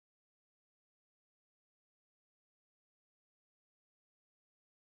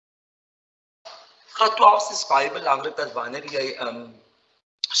Graad 12 is baie belangrik dat wanneer jy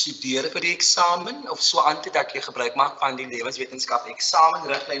studeer vir die eksamen of so aan dat jy gebruik maak van die lewenswetenskap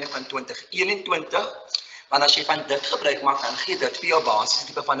eksamenriglyne van 2021. Want as jy van dit gebruik maak, dan gee dit vir jou basiese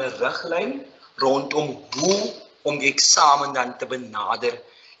tipe van 'n riglyn rondom hoe om die eksamen dan te benader.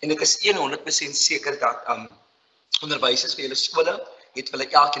 En ek is 100% seker dat onderwysers vir julle skole het vir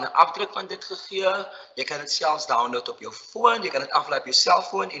hulle elkeen 'n afdruk van dit gegee. Jy kan dit selfs download op jou foon, jy kan dit aflaai op jou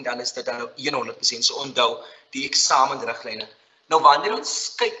selfoon en dan is dit dan nou 100% so onthou die eksamenriglyne. Nou wanneer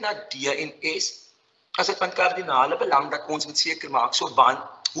ons kyk na DNS, is dit van kardinale belang dat ons moet seker maak,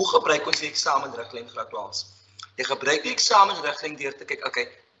 hoe gebruik ons die eksamenriglyn graad 12? Jy gebruik die eksamenriglyn deur te kyk,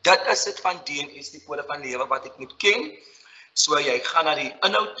 okay, dit is dit van DNS, die kode van lewe wat ek moet ken. So jy gaan na die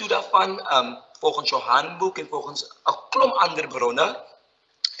inhoud toe daarvan, volgens jou handboek en volgens 'n klomp ander bronne.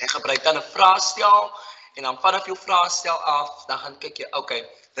 Jy gebruik dan 'n vraestel en dan vanaf jou vraestel af, dan gaan kyk jy, okay,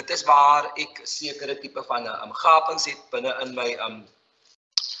 dit is waar ek sekere tipe van 'n gapings het binne in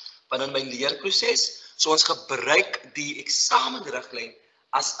my leerproses. So ons gebruik die eksamenriglyn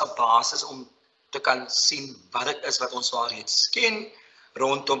as 'n basis om te kan sien wat dit is wat ons alreeds ken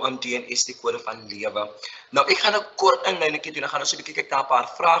rondom DNS, die kode van lewe. Nou ek gaan 'n kort inleidingkie doen, ek gaan nou so 'n bietjie kyk na 'n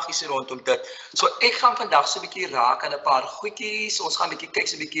paar vragies rondom dit. So ek gaan vandag so 'n bietjie raak aan 'n paar goedjies. Ons gaan 'n bietjie kyk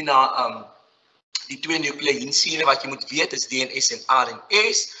so 'n bietjie na die twee nukleïnsure wat jy moet weet is DNS en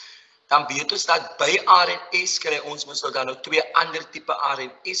RNS. Dan weet ons dat by RNS kry ons mos dan nou twee ander tipe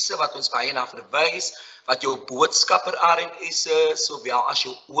RNS'e wat ons baie na verwys, wat jou boodskapper RNS'e sowel as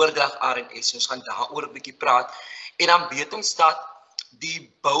jou oordrag RNS. Ons gaan daaroor 'n bietjie praat. En dan weet ons dat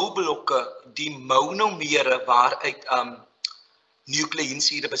die boublokke, die monomere waaruit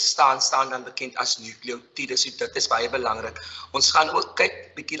nukleïnsure bestaan, staan dan bekend as nukleotiede. So dit is baie belangrik. Ons gaan ook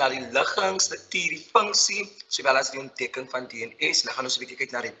kyk bietjie na die ligging, struktuur, die funksie, sowel as die ontdekking van DNS. Dan gaan ons 'n bietjie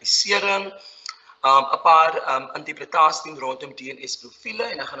kyk na replisering, 'n paar interpretasies rondom DNS profiele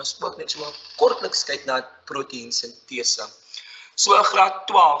en dan gaan ons ook net so kortliks kyk na proteïensintese. So graad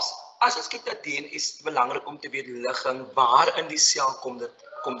 12. As ons kyk na DNS, is dit belangrik om te weet ligging, waar in die sel kom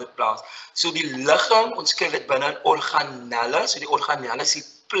dit plaas. So die ligging, ons kry dit binne in organelle. So die organelle is die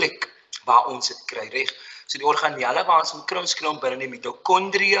plek waar ons dit kry, reg? So die organelle waar ons kry binne die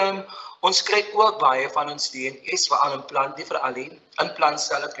mitokondrium. Ons kry ook baie van ons DNS veral in plante, veral in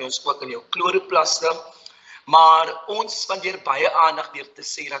plantselle kry ons ook in jou chloroplaste. Maar ons spandeer baie aandag deur te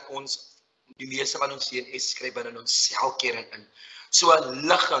sê dat ons die meeste van ons DNS kry binne in ons selkern in. So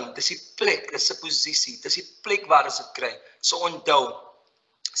ligging, dis die plek, dis 'n posisie, dis die plek waar ons dit kry. So onthou,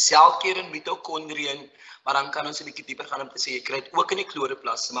 selkern, mitokondrium, maar dan kan ons 'n bietjie dieper gaan om te sê jy kry dit ook in die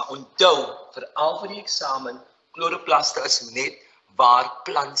chloroplaste, maar onthou, veral vir die eksamen, chloroplaste is net waar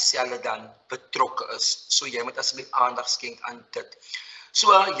plantselle dan betrokke is. So jy moet asseblief aandag skenk aan dit. So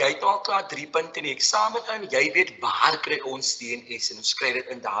jy het al klaar 3 punte in die eksamen in. Jy weet waar kry ons DNS en ons kry dit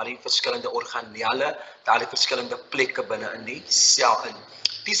in daardie verskillende organelle, daardie verskillende plekke binne in die sel in.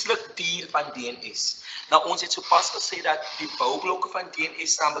 Die struktuur van DNS. Nou ons het sopas gesê dat die boublokke van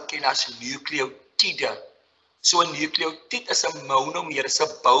DNS staan bekend as nukleotiede. So 'n nukleotied is 'n monomer, is 'n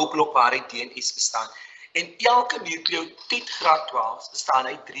boublok waaruit DNS bestaan. En elke nukleotied graad 12 bestaan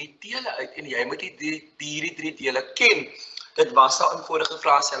uit 3 dele uit en jy moet hierdie 3 dele ken. Dit was al in vorige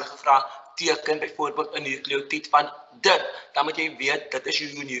vrae, hulle gevra teken byvoorbeeld 'n nukleotied van dit. Dan moet jy weet dit is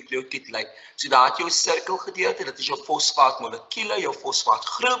hoe 'n nukleotied lyk. So daar het jou sirkelgedeelte, dit is jou fosfaatmolekuule, jou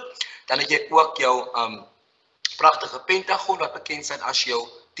fosfaatgroep. Dan het jy ook jou pragtige pentagon wat bekend staan as jou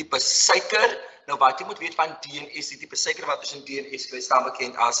tipe suiker. Nou wat jy moet weet van DNS, die tipe suiker wat ons in DNS kry, staan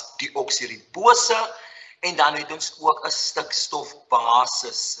bekend as deoksiribose. En dan het ons ook 'n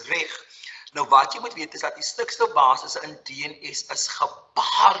stikstofbasis, reg? Nou wat jy moet weet is dat die stikstofbasisse in DNS is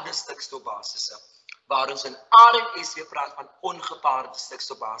gepaarde stikstofbasisse. Waar ons in RNS weer praat van ongepaarde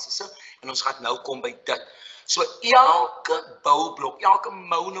stikstofbasisse en ons gaan nou kom by dit. So elke boublok, elke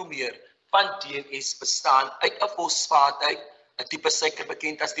monomer van DNS bestaan uit 'n fosfaat uit, 'n tipe suiker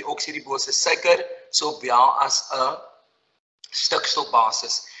bekend as die oksiribose suiker, sowel as 'n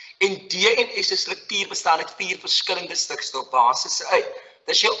stikstofbasis. En DNS se struktuur bestaan uit 4 verskillende stikstofbasisse uit.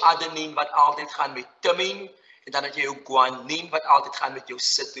 Dis jou adenine wat altyd gaan met thymine en dan het jy jou guanine wat altyd gaan met jou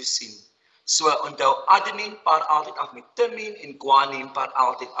cytosine. So onthou adenine paar altyd af met thymine en guanine paar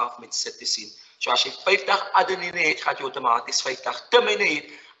altyd af met cytosine. So as jy 50 adenine het, gaan jy outomaties 50 thymine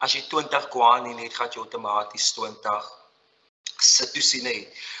hê. As jy 20 guanine het, gaan jy outomaties 20 cytosine hê.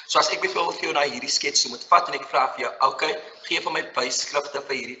 So as ek byvoorbeeld vir jou na hierdie skets moet vat en ek vra vir jou, okay, gee vir my byskrifte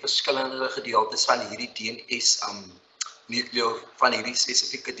vir hierdie verskillende gedeeltes van hierdie DNS van hierdie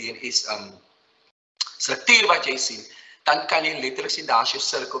spesifieke DNS struktuur wat jy sien, dan kan jy letterlik sien daar is jou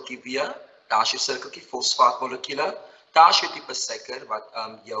sirkeltjie weer, daar is jou sirkeltjie fosfaatmolekuule, daar is jou tipe suiker wat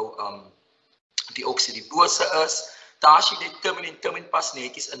jou deoksiribose is, daar is jy timin en timin pas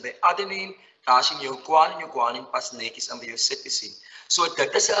netjies in by adenine, daar is jou guanine pas netjies in by jou cytosine. So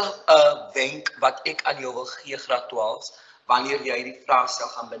dit is 'n wenk wat ek aan jou wil gee graad 12 wanneer jy die vraagstel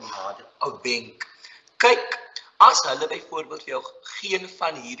gaan benader. 'n Wenk. Kyk, as hulle byvoorbeeld vir jou geen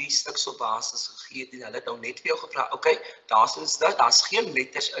van hierdie stikstofbasis gegee het en hulle het nou net vir jou gevra, okay, daar's geen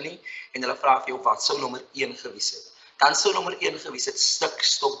letters in nie en hulle vra vir jou wat sou nommer 1 gewees het. Dan sou nommer 1 gewees het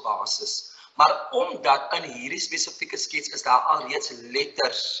stikstofbasis. Maar omdat in hierdie spesifieke skets is daar alreeds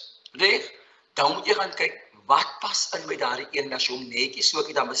letters, reg? Dan moet jy gaan kyk wat pas in by daardie een, as jy hom netjies so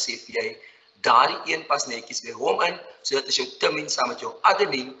dan besef jy daardie een pas netjies by hom in, so dit is jou timin saam met jou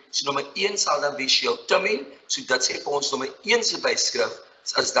adenine, so nommer 1 sal dan wees jou timin, so dit sê vir ons nommer 1 se byskrif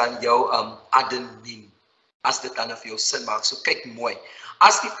is dan jou adenine, as dit dan vir jou sin maak, so kyk mooi.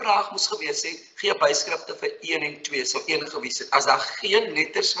 As die vraag moes gewees het, gee byskrifte vir 1 en 2, sou 1 gewees het, as daar geen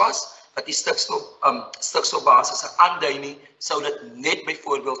letters was, wat die stikstofbasis aandui nie, sou dit net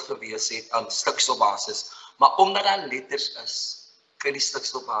byvoorbeeld gewees het stikstofbasis. Maar omdat daar letters is, kry die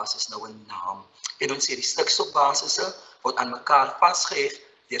stikstofbasis nou 'n naam. En ons sê die stikstofbasisse word aan mekaar vasgeheg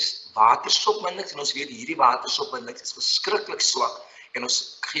deur waterstofbindings en ons weet hierdie waterstofbindings is verskriklik swak en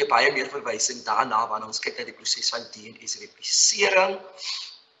ons gee baie meer verwysing daarna wanneer ons kyk na die proses van DNA-replisering,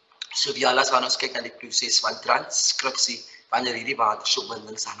 sowel as wanneer ons kyk na die proses van transkripsie wanneer hierdie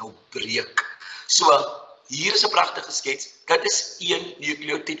waterstofbindings dan nou breek. So, hier is 'n pragtige skets. Dit is 1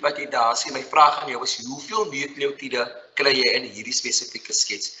 nukleotied wat jy daar sien. My vraag aan jou is, hoeveel nukleotiede kry jy in hierdie spesifieke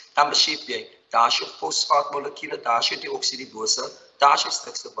skets? Dan besef jy, daar is jou fosfaatmolekuule, daar is jou deoksiribose, daar is jou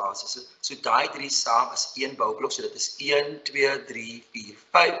stikstofbasisse. So daai 3 saam is 1 boublok, so dit is 1, 2, 3, 4,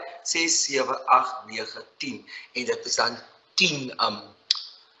 5, 6, 7, 8, 9, 10. En dit is dan 10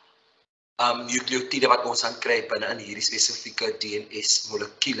 nukleotiede wat ons aan kry binne in hierdie spesifieke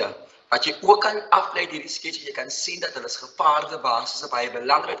DNS-molekuule. Wat jy ook kan aflei hierdie skets, jy kan sien dat hulle is gepaarde basisse baie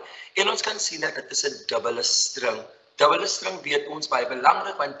belangrik en ons kan sien dat dit is 'n dubbele string. Dubbele string weet ons baie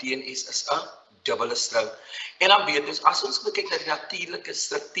belangrik want DNS is 'n dubbele string. En dan weet ons as ons kyk na die natuurlike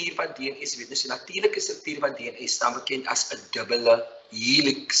struktuur van DNS, weet ons die natuurlike struktuur van DNS staan bekend as 'n dubbele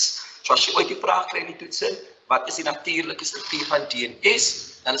helix. So as jy ooit die vraag kry in die toetsin, wat is die natuurlike struktuur van DNS?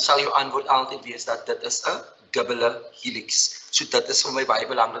 Dan sal jou antwoord altyd wees dat dit is 'n dubbele helix. So dit is vir my baie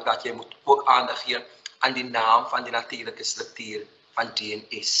belangrik dat jy moet ook aandag gee aan die naam van die natuurlike struktuur van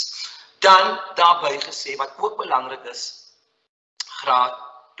DNS. Dan daarbey gesê wat ook belangrik is, graad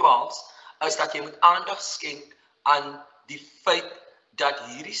 12, is dat jy moet aandag skenk aan die feit dat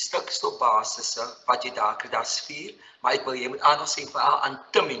hierdie stikstofbasisse wat jy daar kry, daar's 4, maar jy moet aandag skenk veral aan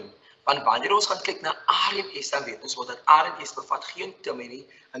timin. Want wanneer ons gaan kyk na RNS, dan weet ons dat RNS bevat geen timin nie,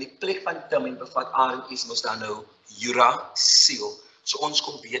 en die plek van timin bevat RNS mos dan nou uracil. So ons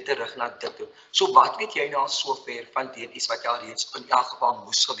kom weer terug na dit toe. So wat weet jy nou al sover van DNS wat jy al reeds in elk geval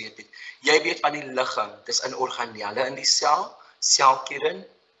moes geweet het? Jy weet van die ligging, dis in organelle in die sel, selkern,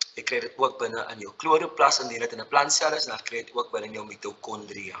 jy kry dit ook binne in jou chloroplas, indien dit in 'n plantsel is, dan kry jy dit ook binne in jou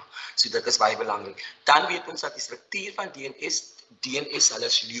mitokondria. So dit is baie belangrik. Dan weet ons dat die struktuur van DNS, hulle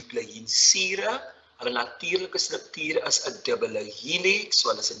is nucleïnsure, hulle natuurlike struktuur is 'n dubbele helix, so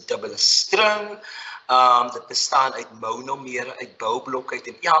hulle is 'n dubbele string. Dit bestaan uit monomere, uit boublokke uit,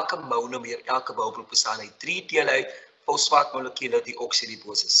 en elke monomer, elke boublok bestaan uit 3 dele uit, fosfaatmolekuule,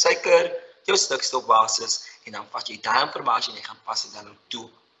 deoksiribose suiker, jou stikstofbasis, en dan vat jy daai inligting en jy gaan pas dit dan nou toe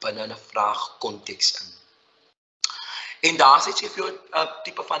binne 'n vraagkonteks in. En daar sit jy vir 'n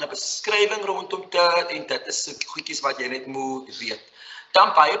tipe van 'n beskrywing rondom dit, en dit is so goedjies wat jy net moet weet.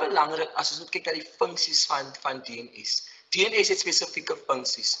 Dan baie belangrik as ons moet kyk na die funksies van DNS. DNS het spesifieke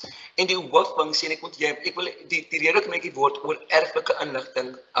funksies. En die hooffunksie, en ek wil die rede hoekom ek die woord oor erflike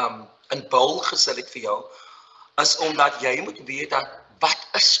inligting in bul gesit het vir jou, is omdat jy moet weet dat wat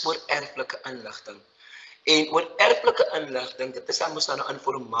is oor erflike inligting. En oor erflike inligting, dit is dan mos nou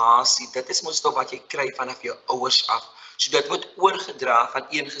informasie, dit is mos nou wat jy kry vanaf jou ouers af. So dit word oorgedra van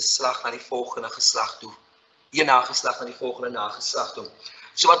een geslag na die volgende geslag toe. Een nageslag na die volgende nageslag toe.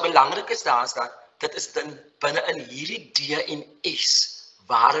 So wat belangrik is daar is dat dit is dan binne in hierdie DNS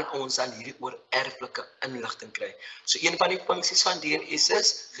waarin ons dan hierdie oor erflike inligting kry. So een van die funksies van DNS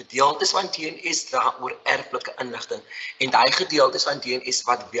is, gedeeltes van DNS dra oor erflike inligting. En daai gedeeltes van DNS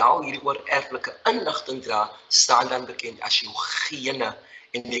wat wel hierdie oor erflike inligting dra, staan dan bekend as jou gene.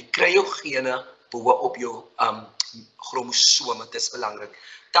 En jy kry jou gene bo op jou chromosome, dit is belangrik.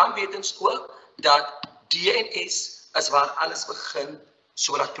 Dan weet ons ook dat DNS is waar alles begin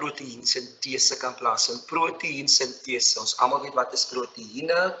sodat proteïensintese kan plaasvind. Proteïensintese, ons almal weet wat is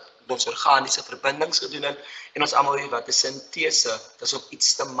proteïene, ons organiese verbindings gedoen het, en ons almal weet wat 'n sintese, dis om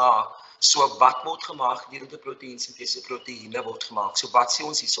iets te maak. So wat word gemaak deur die proteïnsintese? Proteïene word gemaak. So wat sê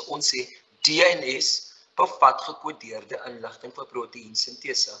ons hier? So ons sê DNS bevat gekodeerde inligting vir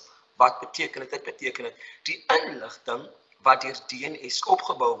proteïnsintese. Wat beteken dit? Dit beteken dat die inligting wat deur DNS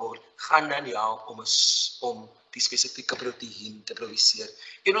opgebou word, gaan dan help om die spesifieke proteïen te produseer.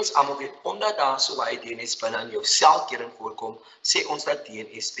 En ons almal weet, omdat daar so baie DNS binne in jou selkering voorkom, sê ons dat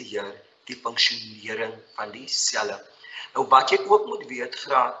DNS beheer die funksionering van die selle. Nou wat jy ook moet weet,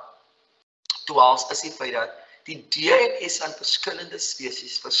 graad 12, is die feit dat die DNS aan verskillende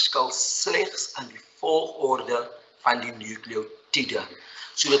spesies verskil slegs aan die volgorde van die nukleotiede.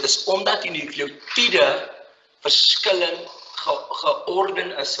 So dit is omdat die nukleotiede verskillend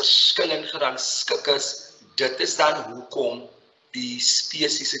georden is, verskillend gerangskik is, dit is dan hoekom die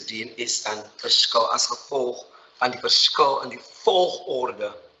spesies se DNS dan verskil as gevolg van die verskil in die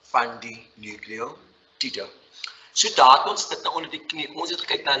volgorde van die nukleotiede. So daar het ons dit nou onder die knie. Ons het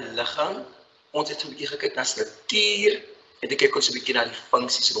gekyk na ligging, ons het 'n bietjie gekyk na struktuur, en dan kyk ons 'n bietjie na die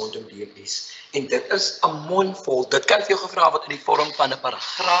funksies rondom DNS. En dit is 'n mondvol. Dit kan vir jou gevra word in die vorm van 'n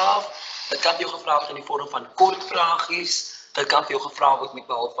paragraaf, dit kan vir jou gevra word in die vorm van kort vragies, dit kan vir jou gevra word met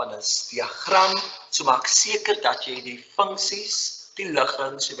behulp van 'n diagram. So maak seker dat jy die funksies, die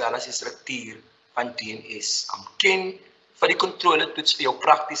ligging, sowel as die struktuur van DNS ken vir die kontroletoets vir jou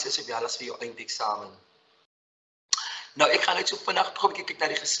praktiese sowel as vir jou eindeksamen. Nou ek gaan net so vinnig tog 'n bietjie kyk na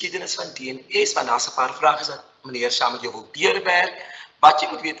die geskiedenis van DNS, want daar's 'n paar vrae wat meneer saam met jou wil deurwerk. Wat jy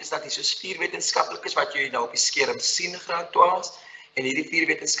moet weet is dat hier soos 4 wetenskaplikes wat jy nou op die skerm sien, graad 12, en hierdie 4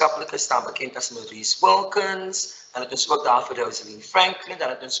 wetenskaplikes staan bekend as Maurice Wilkins, dan het ons ook daar vir Rosalind Franklin, dan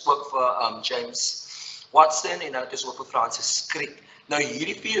het ons ook vir James Watson, en dan het ons ook vir Francis Crick. Nou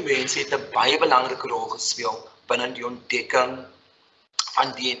hierdie 4 mense het 'n baie belangrike rol gespeel binne die ontdekking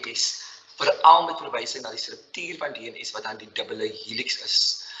van DNS, veral met verwysing na die struktuur van DNS wat dan die dubbele helix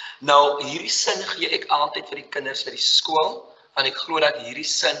is. Nou hierdie sin gee ek altyd vir die kinders vir die skool, want ek glo dat hierdie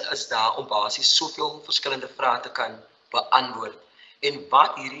sin is daar om basies soveel verskillende vrae te kan beantwoord. En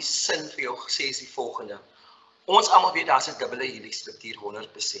wat hierdie sin vir jou sê is die volgende. Ons almal weet daar's 'n dubbele helix struktuur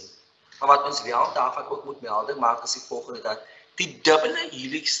 100%. Maar wat ons wel daarvan ook moet melding maak is die volgende, dat die dubbele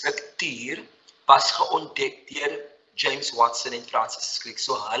helix struktuur was geontdek deur James Watson en Francis Crick.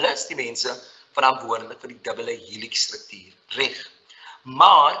 So hulle is die mense verantwoordelik vir die dubbele helix struktuur, reg.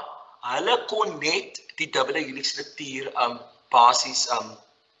 Maar hulle kon net die dubbele helix struktuur basies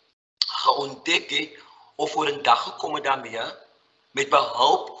geontdek het of voor 'n dag gekom het daarmee met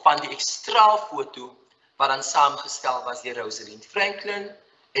behulp van die ekstraalfoto wat dan saamgestel was deur Rosalind Franklin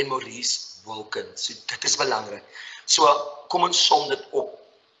en Maurice Wilkins. So dit is belangrik. So kom ons som dit op.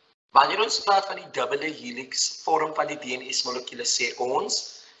 Wanneer ons praat van die dubbele helix vorm van die DNS molekule, sê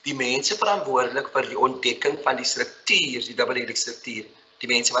ons die mense verantwoordelik vir die ontdekking van die struktuur, die dubbele helix struktuur, die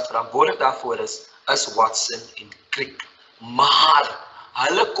mense wat verantwoordelik daarvoor is Watson en Crick. Maar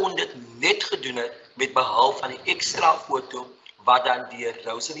hulle kon dit net gedoen het met behulp van die ekstra foto wat dan deur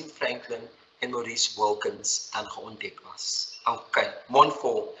Rosalind Franklin en Maurice Wilkins dan geontdek was. Okay,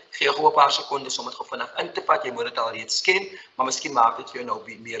 mondvol. Gee jou 'n paar sekondes om dit gou vinnig in te vat. Jy moet dit al reeds ken, maar miskien maak dit vir jou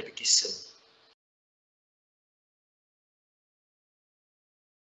nou meer bietjie sin.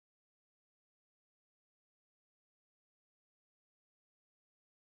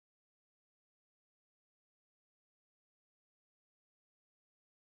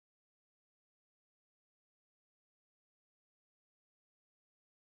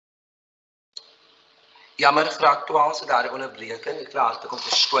 Jammer, graad 12 se daar 'n onderbreking, ek vra hartlik om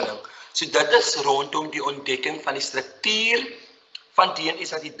verskoning. So dit is rondom die ontdekking van die struktuur van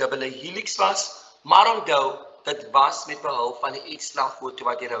DNS wat die dubbele helix was, maar onthou, dit was met behulp van die ekstra foto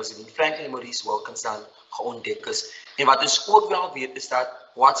wat deur Rosalind Franklin en Maurice Wilkins dan geontdek is. En wat ons ook wel weet is dat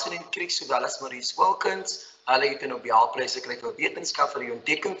Watson en Crick sowel as Maurice Wilkins, hulle het 'n Nobelprys gekry vir wetenskap vir die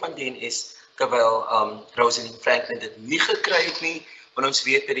ontdekking van DNS, terwyl Rosalind Franklin dit nie gekry het nie. Want ons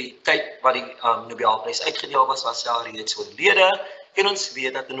weet dat die tyd wat die Nobelprys uitgedeel was al reeds oorlede, en ons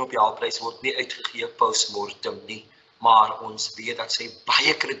weet dat 'n Nobelprys word nie uitgegee post-mortem nie, maar ons weet dat sy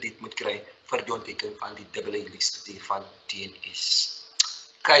baie krediet moet kry vir die ontdekking van die dubbele helix struktuur van DNS.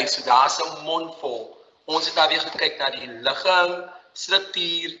 Kyk, so daar's 'n mondvol. Ons het daar weer gekyk na die ligging,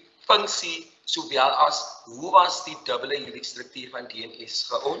 struktuur, funksie, sowel as hoe was die dubbele helix struktuur van DNS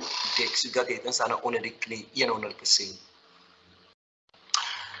geontdek. So dit het ons dan onder die knie 100%.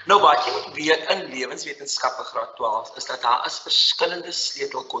 Nou wat jy moet weet in lewenswetenskappe graad 12 is dat daar is verskillende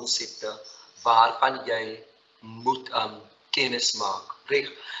sleutelkonsepte waarvan jy moet kennis maak. Reg.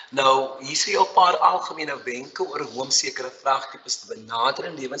 Nou, hier sê jy 'n paar algemene wenke oor hoe om sekere vraagtipes te benader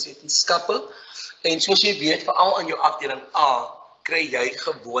in lewenswetenskappe. En soos jy weet, veral in jou afdeling A, kry jy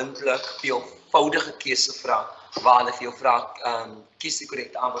gewoonlik veelvoudige keusevrae waar hulle vir jou vra, kies die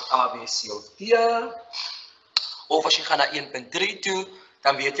korrekte antwoord A, B, C of D. Of as jy gaan na 1.3 toe,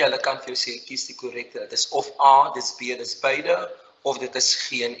 dan weet jy hulle kan vir jou sê kies die korrekte. Dit is of A, dis B, dis beide, of dit is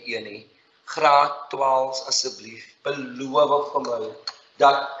geen een nie. Graad 12 asseblief, beloof vir my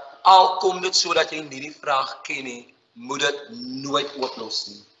dat al kom dit so dat jy nie die vraag ken nie, moet dit nooit ooplos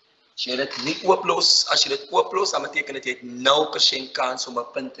nie. As jy dit nie ooplos, as jy dit ooplos, dan beteken dit jy het 0% kans om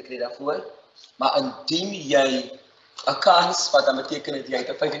 'n punt te kry daarvoor. Maar indien jy 'n kans wat dan beteken dit jy het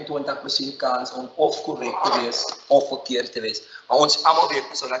 'n 25% kans om of korrek te wees of verkeerd te wees. Maar ons almal weet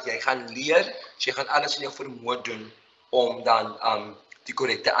sodat jy gaan leer, jy gaan alles in jou vermoë doen om dan die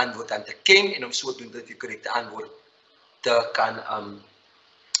korrekte antwoord aan te ken en om sodoende die korrekte antwoord te kan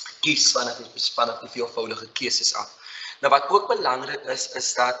kies vanaf die veelvoudige keuses af. Nou wat ook belangrik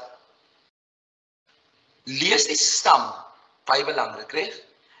is dat lees die stam, baie belangrik, reg?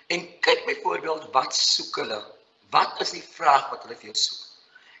 En kyk byvoorbeeld wat soek hulle? Wat is die vraag wat hulle vir jou soek?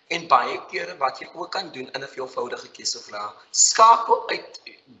 En baie kere wat jy ook kan doen in 'n veelvoudige keusevraag, skakel uit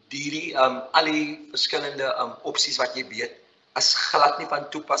al die verskillende opsies wat jy weet, is glad nie van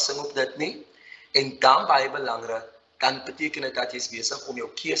toepassing op dit nie. En dan baie belangrik, dan beteken dit dat jy is besig om jou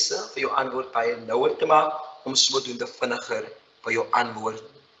keuse vir jou antwoord baie nouer te maak, om sodoende vinniger by jou antwoord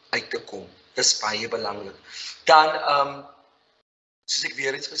uit te kom. Dis baie belangrik. Dan, soos ek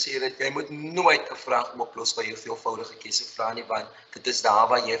weer eens gesê het, jy moet nooit 'n vraag oplos by jou veelvoudige keusevraag nie, want dit is daar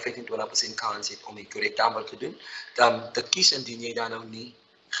waar jy 25% kans het om die korrekte antwoord te doen. Dan te kies indien jy dan nou nie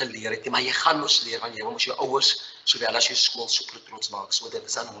geleer het nie, maar jy gaan mos leer, want jy wil mos jou ouers sowel as jou skool super trots maak, so dit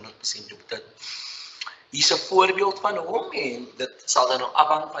is dan 100% op dit. Hier is 'n voorbeeld van hom en dit sal dan nou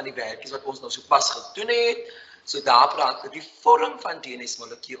afhang van die werkies wat ons nou sopas gedoen het. So daar praat hulle die vorm van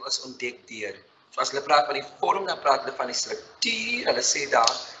DNA-molekuul is ontdek deur. So as hulle praat van die vorm, dan praat hulle van die struktuur. Hulle sê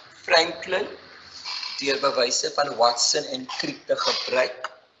daar Franklin deur bewyse van Watson en Crick te gebruik.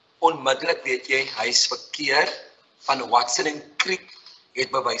 Onmiddellik weet jy hy is verkeerd. Van Watson en Crick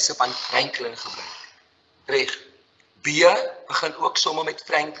het bewyse van Franklin gebruik. Reg. B begin ook sommer met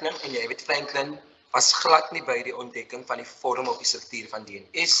Franklin en jy weet Franklin was glad nie by die ontdekking van die vorm of die struktuur van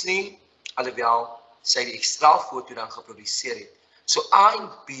DNS nie, alhoewel sy die ekstraalfoto dan geproduseer het. So A en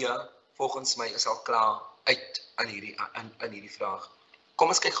B volgens my is al klaar uit in hierdie vraag. Kom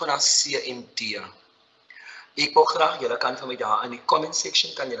ons kyk gou na C en D. Ek wil graag julle kan vir my daar in die comment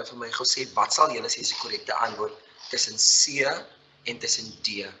section kan julle vir my gou sê wat sal julle sê is die korrekte antwoord tussen C en tussen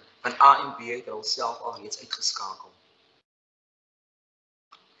D. Want A en B het hulle self al reeds uitgeskakel.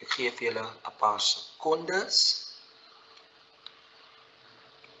 Ek gee vir julle 'n paar sekondes.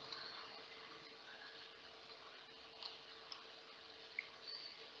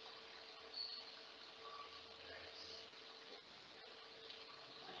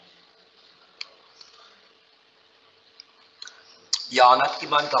 Ja, net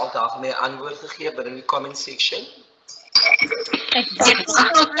iemand dalk daar vir my 'n antwoord gegee binne die comment section.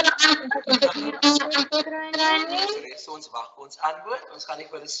 So ons wag vir ons antwoord. Ons gaan nie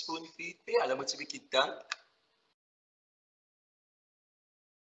vir 'n spoonfeed nie. Hulle moet so 'n bietjie dink.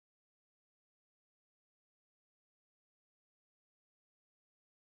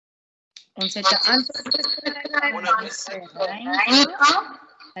 Ons het 'n antwoord gekry.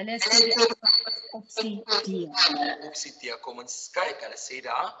 Hulle sê opsie D. Opsie D, kom ons kyk. Hulle sê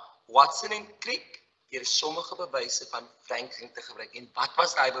daar Watson en Crick deur sommige bewyse van Franklin te gebruik. En wat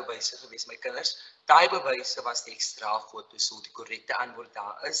was daai bewyse gewees, my kinders? Daai bewyse was die ekstraalfoto, so die korrekte antwoord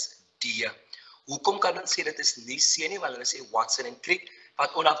daar is D. Hoekom kan ons sê dit is nie C nie, want hulle sê Watson en Crick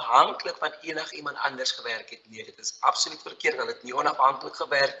wat onafhanklik van enigiemand anders gewerk het. Nee, dit is absoluut verkeerd. Hulle het nie onafhanklik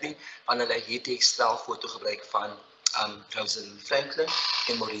gewerk nie, want hulle het die ekstraalfoto gebruik van Rosalind Franklin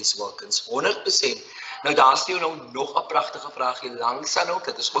en Maurice Wilkins. 100%. Nou daar is nou nog 'n pragtige vraag hier langs aan ook.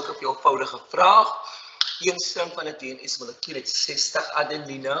 Dit is ook 'n veelvoudige vraag. Een string van 'n DNA-molekuul het 60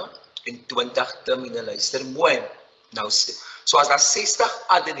 adenine en 20 timine. Luister mooi. Nou so as daar 60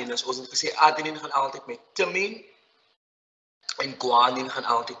 adenine is, ons het gesê adenine gaan altyd met timine en guanine gaan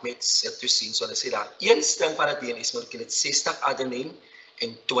altyd met cytosine. So hulle sê daar een string van 'n DNA-molekuul het 60 adenine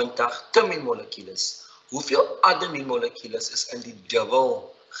en 20 timine molekules. Hoeveel adenine molekules is in die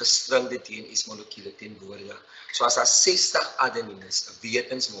dubbel gestringde DNA-molekuule teenwoordig? So as daar 60 adenine is,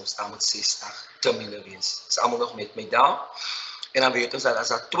 weet ons mos daar moet 60 timine wees. Is almal nog met my daar? En dan weet ons dat as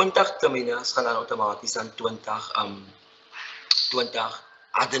daar 20 timine is, gaan dan outomaties dan 20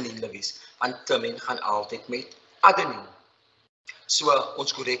 adenine wees. Want timine gaan altyd met adenine. So,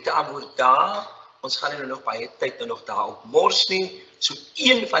 ons korrekte antwoord daar, ons gaan nie nog baie tyd nog daarop mors nie. So,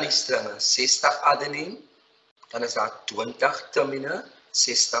 een van die stringe, 60 adenine, dan is daar 20 timine,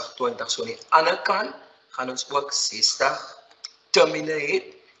 60, 20. So, aan die ander kant gaan ons ook 60 timine hê,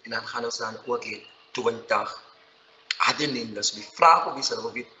 en dan gaan ons dan ook hê 20 adenine. Dus die vraag op die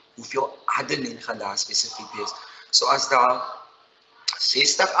sal weet, hoeveel adenine gaan daar spesifiek wees. So, as daar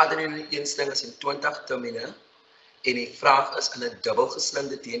 60 adenine in een string is en 20 timine, en die vraag is in 'n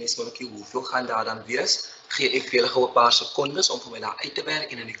dubbelgeslingde DNA-molekuul, hoeveel gaan daar dan wees? Gee ek vir julle gou 'n paar sekondes om vir my daar uit te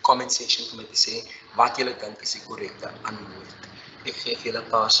werk en in die comment section vir my te sê wat julle dink is die korrekte antwoord. Ek gee vir julle 'n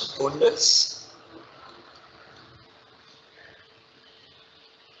paar sekondes.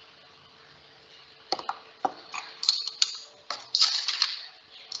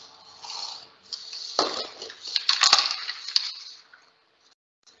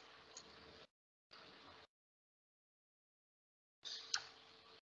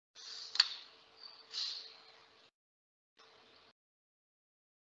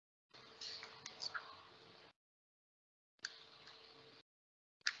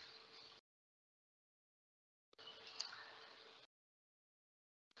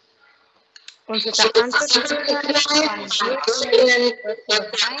 Ons het 'n antwoord gekry van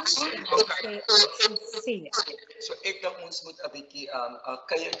So ek dink ons moet 'n bietjie 'n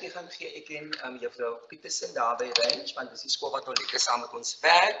kuiertjie gaan gee. Ek en juffrou Pietersen daar by Range, want dis die skool wat nou lekker saam met ons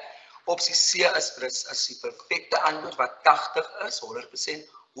werk. Opsie C is die perfekte antwoord wat 80 is, 100%.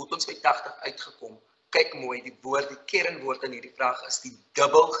 Hoe het ons by 80 uitgekom? Kyk mooi, die kernwoord in hierdie vraag is die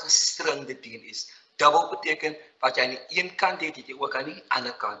dubbelgestringde DNS. Dubbel beteken wat jy aan die een kant het jy ook aan die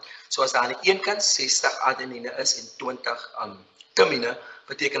ander kant. So as daar aan die een kant 60 adenine is en 20 timine,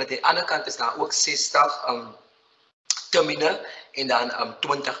 beteken dat aan die ander kant is daar ook 60 timine en dan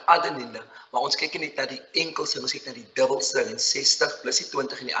 20 adenine. Maar ons kyk net na die enkelstring, ons kyk na die dubbelstring en 60 plus die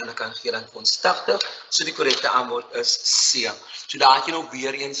 20 aan die ander kant gee dan vir ons 80. So die korrekte antwoord is C. So daar het jy nou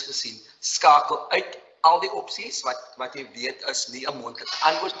weer eens gesien. Skakel uit al die opsies wat jy weet is nie 'n moontlike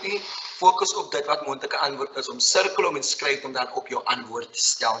antwoord nie. Fokus op dit wat moontlike antwoord is, omsirkel hom en skryf hom dan op jou antwoord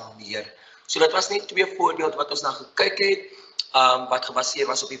stel neer. So dit was net 2 voorbeelde wat ons na gekyk het, wat gebaseer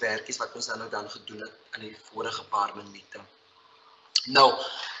was op die werkies wat ons dan gedoen het in die vorige paar minute. Nou,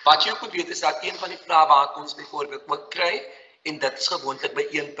 wat jy ook moet weet is dat een van die vrae wat ons byvoorbeeld ook kry, en dit is gewoonlik by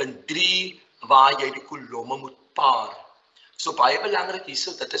 1.3 waar jy die kolomme moet paar. So baie belangrik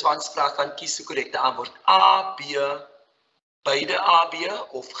hierso, dit is waar ons praat van kies die korrekte antwoord A, B, beide A, B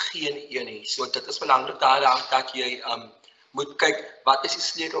of geen een nie. So dit is belangrik daaraan dat jy moet kyk wat is die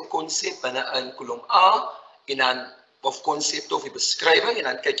sleutelkonsep binne in kolom A en dan of konsepte of die beskrywing en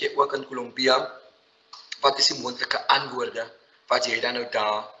dan kyk jy ook in kolom B wat is die moontlike antwoorde wat jy dan nou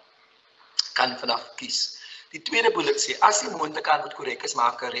daar kan vanaf kies. Die tweede bullet sê as die moontlike antwoord korrek is,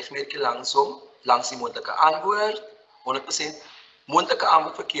 maak 'n regmerkie langs die moontlike antwoord. 100% moontlike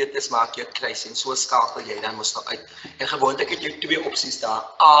antwoord verkeerd is, maak jy 'n kruis en so skakel jy dan mos nou uit. En gewoonlik het jy 2 opsies daar,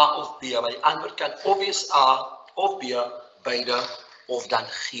 A of B, maar die antwoord kan of wees A of B, beide of dan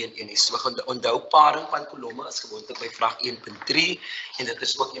geen een nie. So onthou paring van kolomme is gewoonlik by vraag 1.3 en dit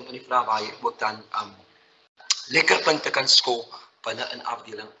is ook een van die vrae waar jy ook dan lekker punte kan skoor binne in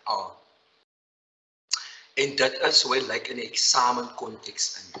afdeling A. En dit is hoe hy lyk in die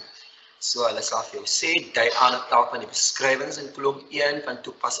eksamenkonteks in. So hulle sal vir jou sê, dui aan 'n tel van die beskrywings in kolom 1 van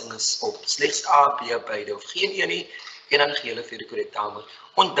toepassing is op slegs A, B, beide of geen een nie, en dan gee hulle vir die korrekte antwoord.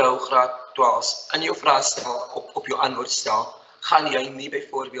 Onthou graad 12, in jou vraestel op jou antwoordstel, gaan jy nie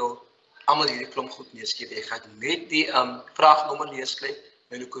byvoorbeeld almal hierdie klomp goed neerskryf, jy gaan net die vraagnommer neerskryf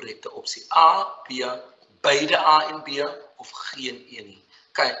en die korrekte opsie A, B, beide A en B of geen een nie.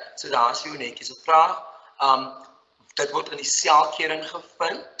 Kyk, so daar is jou netjies 'n vraag. Dit word in die selkering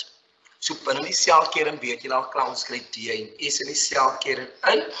gevind. So binne die selkering weet jy al klaar ons kry D en S in die selkering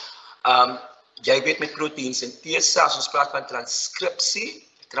in. Jy weet met proteïnsintese, as ons praat van transkripsie,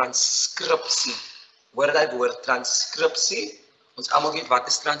 hoor daai woord transkripsie. Ons almal weet wat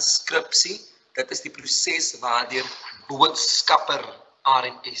is transkripsie? Dit is die proses waardeur boodskapper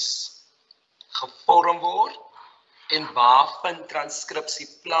RNS gevorm word en waar vind transkripsie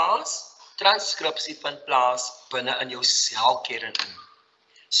plaas? Transkripsie vind plaas binne in jou selkering in.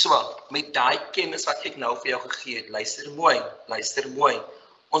 So, met daai kennis wat ek nou vir jou gegee het, luister mooi.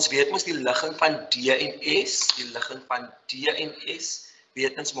 Ons weet mos die ligging van D en S,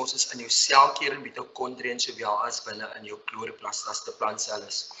 weet ons mos is in jou selkering, mitokondrie en sowel as binne in jou chloroplast as die plantsel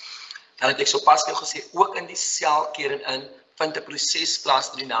is. Dan het ek sopas nou gesê, ook in die selkering in, vind 'n proses plaas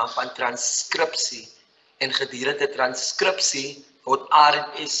met die naam van transkripsie. En gedurende transkripsie word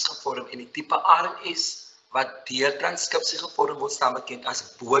RNS gevorm en die tipe RNS wat deur transkripsie gevorm word staan bekend as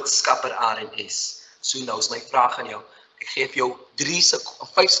boodskapper RNS. So nou is my vraag aan jou. Ek gee vir jou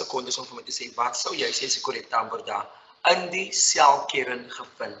 5 sekondes om vir my te sê wat sou jy sê is die korrekte antwoord daar in die selkern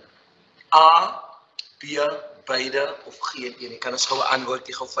gevind? A, B, beide of geen een. Ek kan ons gou 'n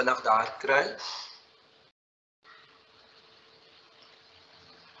antwoordjie gou vinnig daar kry.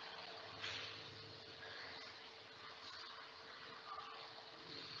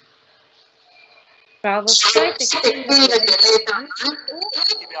 Browser site, ek sien dat jy dit antwoord.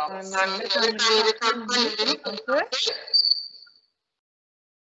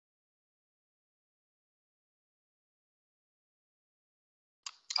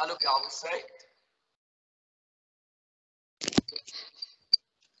 Hallo Browser site.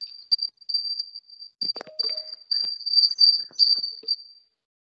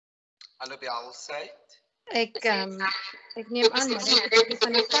 Hallo Browser site. Ek neem aan, maar dit is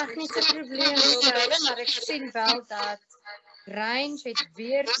van 'n tegniese probleem, maar ek sien wel dat Range het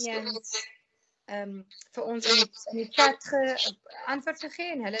weer eens vir ons in die chat antwoord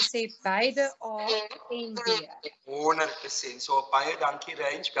gegee en hulle sê beide A en B. 100%. So baie dankie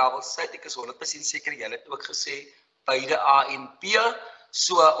Range, Browser site. Ek is 100% seker jy het ook gesê beide A en B.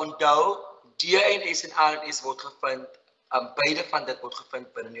 So onthou DNS en RNS word gevind, beide van dit word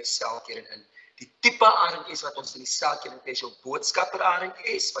gevind binne jou selkern in. Die tipe RNS wat ons in die selkern het is jou boodskapper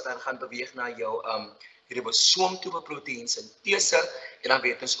RNS wat dan gaan beweeg na jou ribosoom toe vir proteïensintese en dan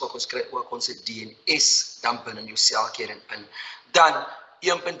weet ons ook ons kry ook ons DNS dan binne jou selkern in. Dan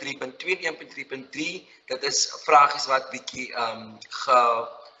 1.3.2 en 1.3.3, dit is vragies wat bietjie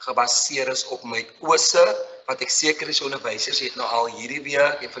gebaseer is op my ose, wat ek seker is onderwysers het nou al hierdie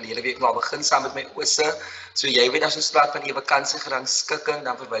week en verlede week al begin saam met my ose. So jy weet as ons praat van ewe kanse gerangskikking,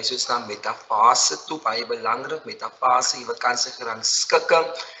 dan verwys ons na metafase toe, baie belangrik, metafase, ewe kanse gerangskikking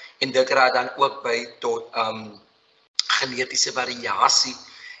en dit raak dan ook by tot genetiese variasie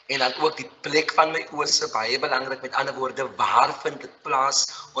en dan ook die plek van my ose, baie belangrik, met ander woorde, waar vind dit plaas?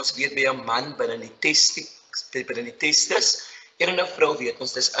 Ons weet by 'n man binne die testis en in 'n vrou weet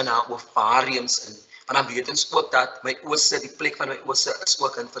ons dis in haar ovariums in. Maar dan weet ons ook dat my ose, die plek van my ose is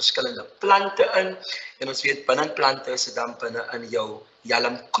ook in verskillende plante in en ons weet binne in plante is dit dan binne in jou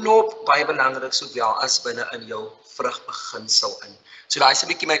jalmknop, baie belangrik sowel as binne in jou vrugbeginsel in. So daai is 'n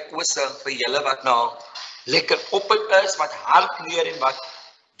bietjie my ose vir julle wat nou lekker op het is, wat hard leer en wat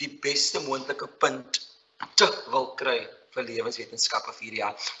die beste moontlike punt te wil kry vir lewenswetenskappe vir hierdie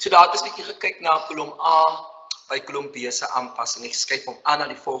jaar. So daar het ons bietjie gekyk na kolom A by kolom B se aanpassing. Ek skuif hom aan na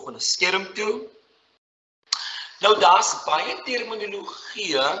die volgende skerm toe. Nou daar's baie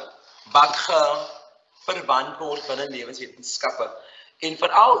terminologie wat verwant word binne lewenswetenskappe. En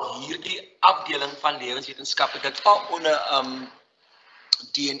veral hierdie afdeling van lewenswetenskappe, dit val onder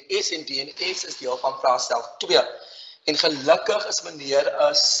DNS en DNS is deel van vraagstel 2. En gelukkig is meneer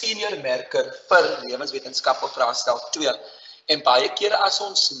 'n senior merker vir lewenswetenskappe vraagstel 2. En baie kere as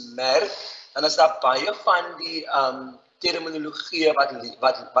ons merk, dan is daar baie van die terminologie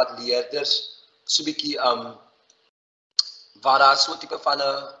wat leerders so bietjie waar daar so tipe van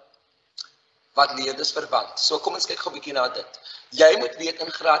 'n wat leerders verwant. So kom ons kyk gou 'n bietjie na dit. Jy moet weet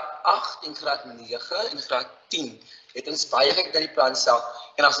in graad 8 en graad 9 en graad 10 het ons baie kyk na die plantsel.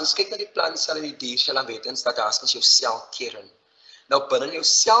 En as ons kyk na die plantsel en die diersel, dan weet ons dat daar is jou selkern. Nou binne jou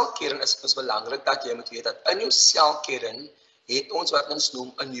selkern is dit belangrik dat jy moet weet dat in jou selkern het ons wat ons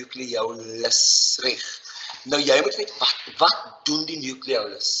noem 'n nukleolus reg. Nou jy moet weet wat doen die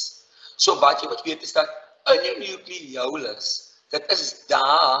nukleolus? So wat jy moet weet is dat in die nukleolus, dit is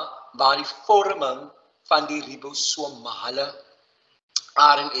daar waar die vorming van die ribosomale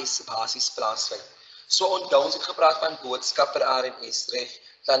RNS basies plaasvind. So onthou ons het gepraat van boodskapper RNS reg,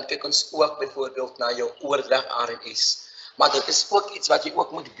 dan kyk ons ook byvoorbeeld na jou oordrag RNS. Maar dit is ook iets wat jy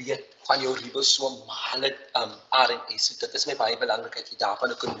ook moet weet van jou ribosomale RNS. So dit is my baie belangrik dat jy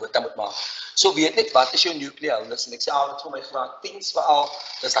daarvan 'n nota moet maak. So weet net wat is jou nukleolus en ek sê altyd vir my graad 10s veral,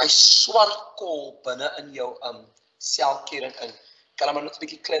 dis daai swart kol binne in jou selkern in. Kan hom net 'n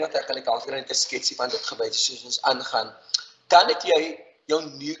bietjie kleiner trek kan ek alsvoor net 'n sketsie van dit gebruik soos ons aangaan. Dan het jy jou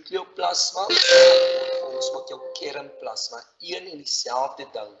nukleoplasma, ons ook jou kernplasma, een en dieselfde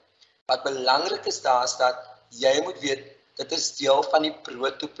ding. Wat belangrik is daar is dat jy moet weet dit is deel van die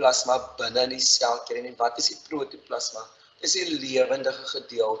protoplasma binne in die selkern. En wat is die protoplasma? Dis die lewendige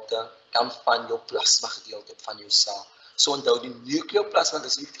gedeelte dan van jou plasma gedeelte van jou sel. So onthou die nukleoplasma,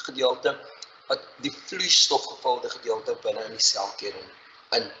 dis die gedeelte wat die vloeistofgevulde gedeelte binne in die selkern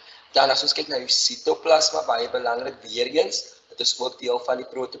in. Dan as ons kyk na die sitoplasma, baie belangrik weer eens, dit is ook deel van die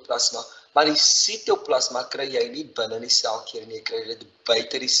protoplasma. Maar die sitoplasma kry jy nie binne in die selkern nie, jy kry dit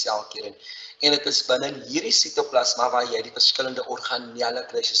buite die selkern. En dit is binne in hierdie sitoplasma waar jy die verskillende organelle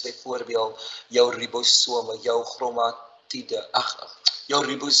kry, soos byvoorbeeld jou ribosome, jou chromatiede, jou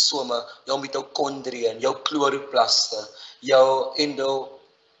ribosome, jou mitokondriën, jou chloroplaste, jou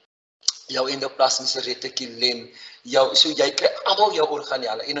endoplasmiese reticulum, so jy kry almal jou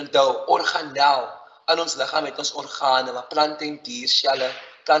organelle. En onthou, organel in ons liggaam het ons organe, maar plante en dierselle,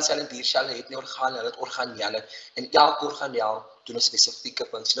 plantselle en dierselle het nie organe, hulle het organelle. En elke organel doen 'n spesifieke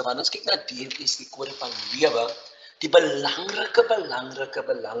funksie. Nou wanneer ons kyk na DNS, die kode van lewe, die belangrike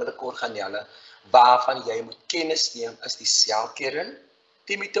organelle waarvan jy moet kennis neem is die selkern,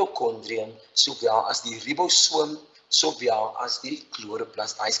 die mitokondriën, sowel as die ribosoom, sowel as die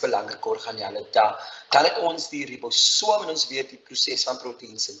chloroplast. Hy is belangrike organelle. Dan het ons die ribosoom en ons weet die proses van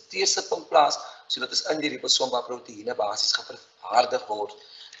proteïnsintese vind plaas, sodat is in die ribosoom waar proteïene basies gevervaardig word.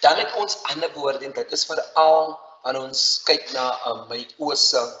 Dan het ons ander woorde en dit is veral wanneer ons kyk na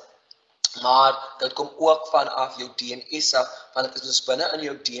meiose, maar dit kom ook vanaf jou DNS af, want dit is ons binne in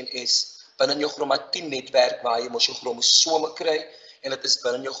jou DNS, binne in jou chromatiennetwerk waar jy mos jou chromosome kry, en dit is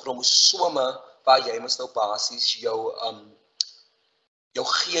binne in jou chromosome waar jy mos nou basies jou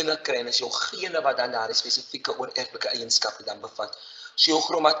gene kry, en is jou gene wat dan daardie spesifieke oorerflike eienskappe dan bevat. So jou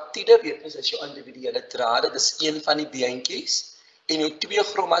chromatiede weet mens is jou individuele drade, dis een van die beentjies, en jou twee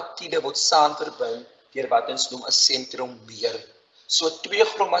chromatiede word saam verbind deur wat ons noem 'n sentromeer. So twee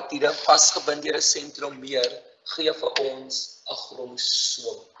chromatiede vasgebind deur 'n sentromeer gee vir ons 'n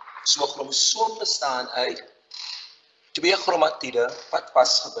chromosoom. So 'n chromosoom bestaan uit twee chromatiede wat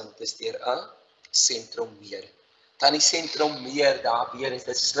vasgebind is deur 'n sentromeer. Dan die sentromeer daar weer is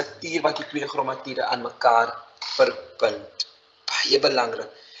dit 'n struktuur wat die twee chromatiede aan mekaar verbind. Baie belangrik.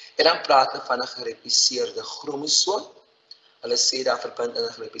 En dan praat hulle van 'n gerepliseerde chromosoom. Hulle sê daar verbind in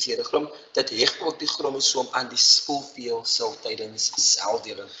 'n gerepliseerde chromosoom. Dit heg ook die chromosoom aan die spoelweefsel tydens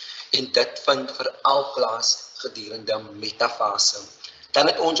seldeling. En dit vind veral plaas gedurende metafase. Dan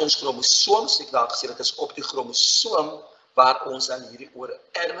het ons chromosoom, so ek daar gesê dit is op die chromosoom waar ons dan hierdie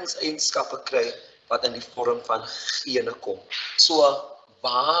oorerwingseienskappe kry wat in die vorm van gene kom. So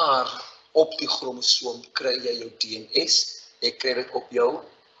waar op die chromosoom kry jy jou DNS? Jy kry dit op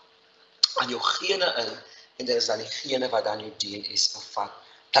aan jou gene in, en dit is dan die gene wat dan jou DNS bevat.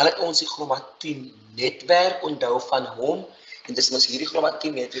 Dan het ons die chromatiennetwerk, onthou van hom, en dis mos hierdie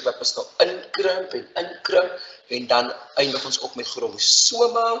chromatiennetwerk wat ons nou inkrimp, en dan eindig ons op met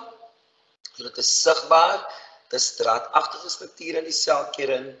chromosome, so dit is sigbaar, dis draadagtige strukture in die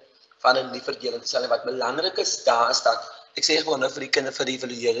selkern van 'n nie verdeling sel, en wat belangrik is, daar is dat, ek sê gewoon nou vir die kinders, vir die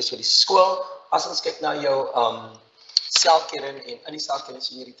evalueerders, vir die skool, as ons kyk na jou selkern, en in die selkern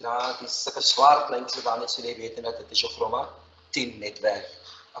sien jy die draad, die sulke swaar kleintjies waarmee so jy weet, en dat dit is jou chromatiennetwerk.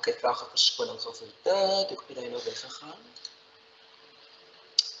 Okay, vraag 'n verskoning gou vir dit, ek het hy nou weggegaan.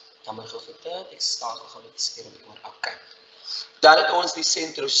 Jammer gou vir dit, ek skakel gou net skerm oor. Okay. Dan het ons die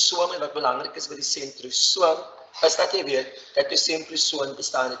sentrosoom, en wat belangrik is by die sentrosoom, is dat jy weet, dat jou sentrosoom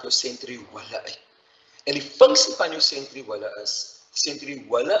bestaan uit jou sentriole uit. En die funksie van jou sentriole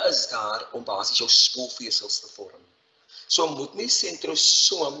is daar om basies jou spoelvesels te vorm. So moet nie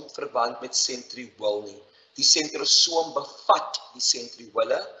sentrosoom verband met sentriol nie. Die sentrosoom bevat die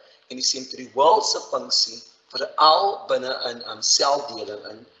sentriole, en die sentriol se funksie, veral binne in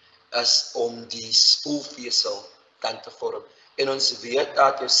seldeling is om die spoelvesel dan te vorm. En ons weet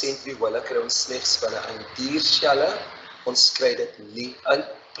dat jou sentriole kry ons slegs binne in dierselle, ons kry dit nie in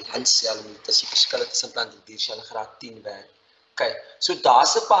plantselle nie. Dis die verskil tussen plant en dierselle graad 10 werk. Okay, so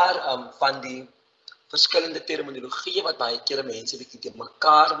daar's 'n paar van die verskillende terminologie wat baie kere mense bietjie te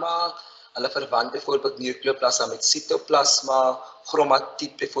mekaar maak. Hulle verwant byvoorbeeld nukleoplasma met sitoplasma,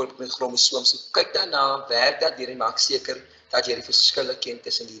 chromatied byvoorbeeld met chromosoom. So kyk daarna, werk dat deur en maak seker dat jy die verskille ken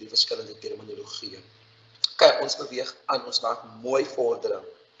tussen hierdie verskillende terminologie. Kyk, ons beweeg aan, ons maak mooi vordering.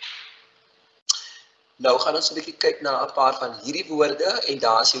 Nou gaan ons 'n bietjie kyk na 'n paar van hierdie woorde, en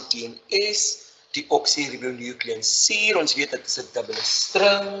daar is jou DNS, die oksiribonukleïnsuur. Ons weet dit is 'n dubbele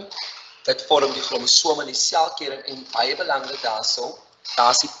string. Dit vorm die chromosoom in die selkern, en baie belangrik daarso,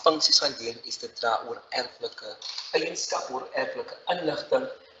 daar is die funksies van DNS, dit dra oor erflike eienskappe, oor erflike inligting,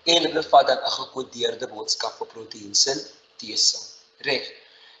 en dit bevat dan 'n gekodeerde boodskap vir proteïnsintese. Reg.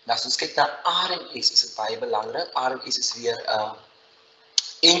 Nou as ons kyk na RNS, is dit baie belangrik. RNS is weer 'n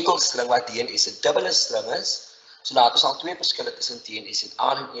enkelstring wat DNS 'n dubbele string is. So daar is al twee verskille tussen DNS en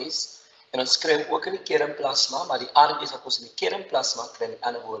RNS. En ons kry hom ook in die kernplasma, maar die RNS wat ons in die kernplasma kry, met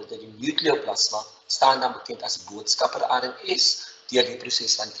ander woorde, die nukleoplasma, staan dan bekend as boodskapper RNS deur die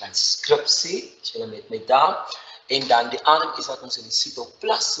proses van transkripsie, as jy met my daar, en dan die RNS wat ons in die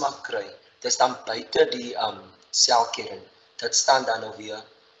sitoplasma kry, Dis dan buite die selkern. Dit staan dan nou weer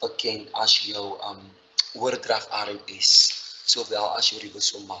bekend as jou oordrag RNS, sowel as jou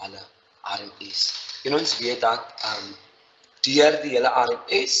ribosomale RNS. En ons weet dat deur die hele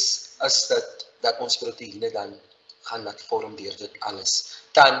RNS is dit dat ons proteïene dan gaan laat vorm deur dit alles.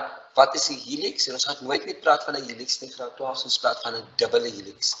 Dan, wat is die helix? En ons gaan nooit meer praat van 'n helix nie, graad 12, ons praat van 'n dubbele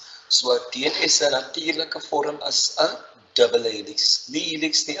helix. So DNS se natuurlike vorm is 'n dubbele helix. Nie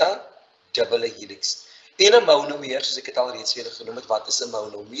helix nie, 'n dubbele helix. En 'n monomeer, soos ek dit al reeds vir julle genoem het, wat is 'n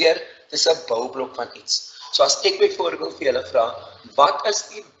monomeer? Dis 'n boublok van iets. So as ek byvoorbeeld vir julle vra, wat is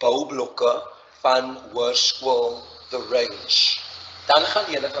die boublokke van Hoërskool The Range? Dan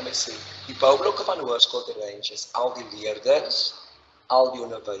gaan julle van my sê, die boublokke van Hoërskool The Range is al die leerders, al die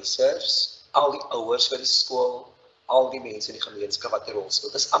onderwysers, al die ouers vir die skool, al die mense in die gemeenskap wat 'n rol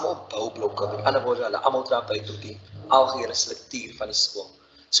speel. Dit is almal boublokke. Met ander woorde, hulle almal dra by tot die algehele struktuur van die skool.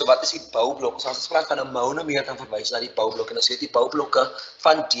 So wat is die boublokke? So as ons praat van 'n monomeer, dan verwys na die boublokke. En ons weet die boublokke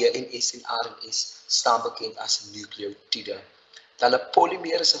van DNS en RNS staan bekend as nukleotiede. Dan 'n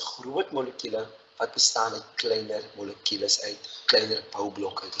polymeer is 'n groot molekuule wat bestaan uit kleiner molekules uit kleiner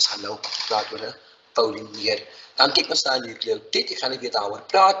boublokke. Ons gaan nou praat oor 'n polymeer. Dan kyk ons na 'n nukleotied. Ek gaan nie weer daaroor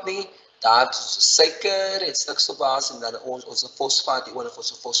praat nie. Daar is ons suiker en stikstofbase en dan ons fosfaat, die een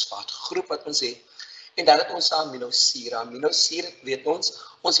ons fosfaatgroep wat ons het. En dan het ons aminosure. Aminosure weet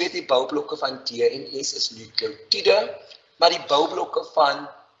ons weet die boublokke van DNS is nukleotiede, maar die boublokke van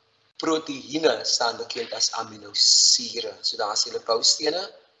proteïene staan bekend as aminosure. So daar is julle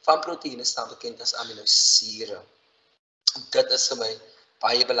boustene van proteïene staan bekend as aminosure. Dit is vir my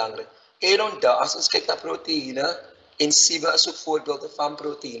baie belangrik. En onthou, as ons kyk na proteïene, ensieme is ook voorbeelde van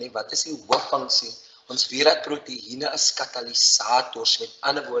proteïene. Wat is die hooffunksie? Ons weet dat proteïene is katalisators, met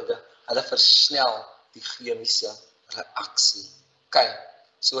ander woorde, hulle versnel die chemiese reaksie. Okay,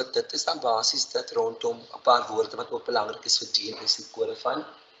 so dit is dan basies dit rondom 'n paar woorde wat ook belangrik is vir DNS, die kode van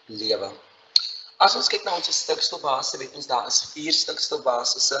Lewe. As ons kyk na ons stikstofbase, weet ons daar is 4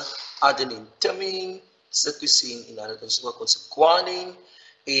 stikstofbasisse: adenine, thymine, cytosine en dan het ons ook ons guanine.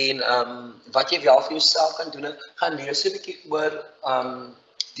 En wat jy wel vir jouself kan doen, gaan lees 'n bietjie oor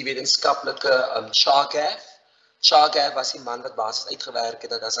die wetenskaplike Chargaff. Chargaff was die man wat basies uitgewerk het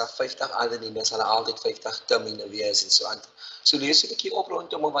dat as daar 50 adenine is, hulle altyd 50 thymine wees en so aan. So lees 'n bietjie op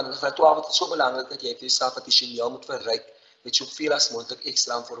rondom hom, want in graad 12 is dit so belangrik dat jy vir jouself addisioneel moet verryk met soveel as moontlik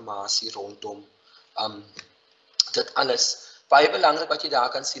ekstra inligting rondom dit alles. Baie belangrik wat jy daar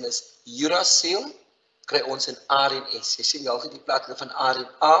kan sien is uracil kry ons in RNS. Jy sien altyd die platte van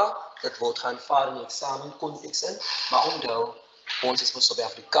RNA, dit word geaanvaar in die eksamen konteks in, maar onthou, ons is mos op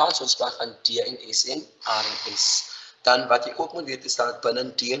Afrikaans, ons praat van DNS en RNS. Dan wat jy ook moet weet is dat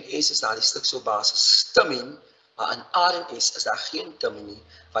binne DNS is daar die stikstofbasis thymine, maar in RNS is daar geen thymine nie,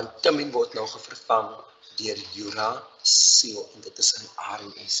 want thymine word nou vervang deur uracil en dit is in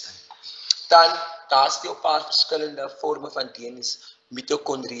RNS in. Dan daar is 'n paar verskillende forme van DNS.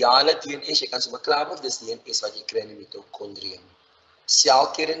 Mitokondriale DNS, jy kan sommer klaar word, dis DNS wat jy kry in die mitokondrium.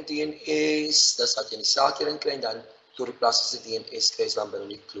 Selkern DNS, dis wat jy in die selkern kry, en dan kloroplastiese DNS kry dan binne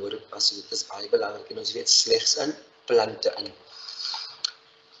die chloroplast. Dit is baie belangrik en ons weet slegs in plante in.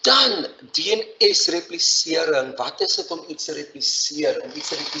 Dan DNS-replisering, wat is dit om iets te repliseer? Om iets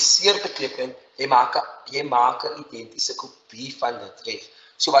te repliseer beteken, jy maak 'n identiese kopie van dit reg.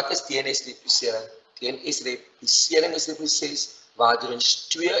 So wat is DNS-replisering? DNS-replisering is die proses waardeur ons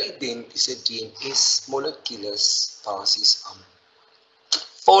 2 identiese DNS-molekules basies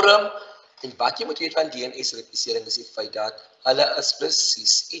vorm. En wat jy moet weet van DNS-replisering is die feit dat hulle is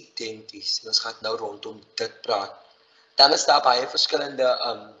presies identies. En ons gaan nou rondom dit praat. Dan is daar baie verskillende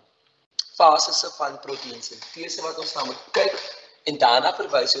fases van proteïnsintese wat ons nou moet kyk. En daarna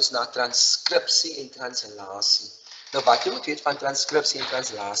verwys ons na transkripsie en translasie. Nou wat jy moet weet van transkripsie en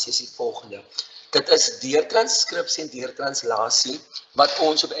translasie is die volgende. Dit is deur transkripsie en deur translasie wat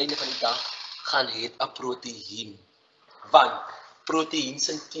ons op die einde van die dag gaan hê 'n proteïen. Want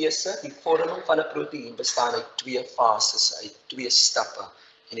proteïnsintese, die vorming van 'n proteïen bestaan uit 2 fases, uit 2 stappe.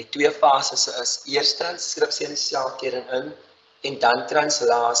 En die 2 fases is eers transkripsie in die selkern in en dan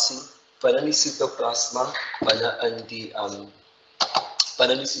translasie binne die sitoplasma, binne in die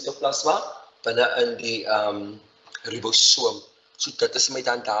ribosoom. So dit is my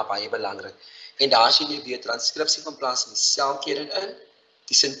dan daar baie belangrik. En daar as jy weet transkripsie van plaas in die selkern in,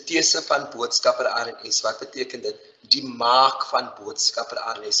 die sintese van boodskapper RNS, wat beteken dit? Die maak van boodskapper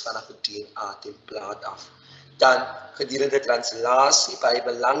RNS vanaf die DNA templaat af. Dan gedurende translasie, baie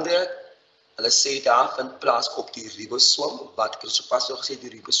belangrik, hulle sê daar vind plaas op die ribosoom, wat ek sopas al gesê, die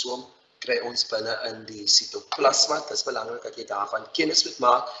ribosoom kry ons binne in die sitoplasma. Dit is belangrik dat jy daarvan kennis moet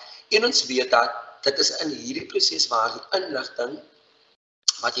maak. En ons weet dat dit is in hierdie proses waar die inligting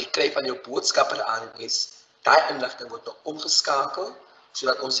wat jy kry van jou boodskapper RNS, daai inligting word nou omgeskakel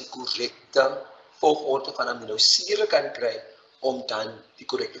sodat ons die korrekte volgorde van aminosure kan kry om dan die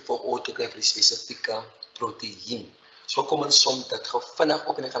korrekte volgorde te kry vir die spesifieke proteïen. So kom ons som dit gou vinnig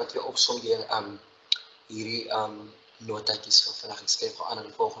op en ek gaan dit weer opsom deur hierdie notaatjies gou vinnig. Ek skryf gou aan in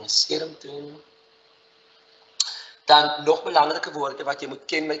die volgende serum toe. Dan nog belangrike woorde wat jy moet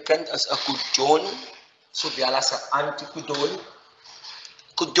ken my kind is 'n codon sowel as 'n anticodon.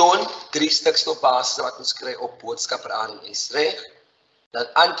 Codon 3 stikstofbasisse wat ons kry op boodskapper RNS, reg? Dan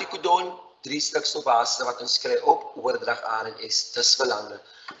anticodon 3 stikstofbasisse wat ons kry op oordrag RNS. Dis belangrik.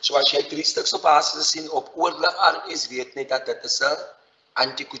 So as jy 3 stikstofbasisse sien op oordrag RNS, weet net dat dit is 'n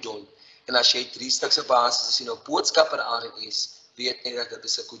anticodon. En as jy 3 stikstofbasisse sien op boodskapper RNS, weet net dat dit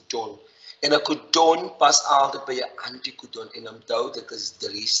is 'n codon. En 'n codon pas altyd by 'n anticodon en onthou dit is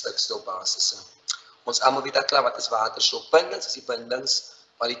 3 stikstofbasisse. Ons almal weet klaar wat is waterstofbindings, is die bindings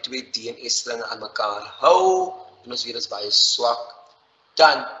wat die twee DNA-stringe aan mekaar hou en ons weet dit is baie swak.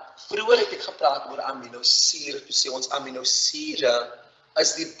 Dan vroeër het ek gepraat oor aminosure. Toe sê ons aminosure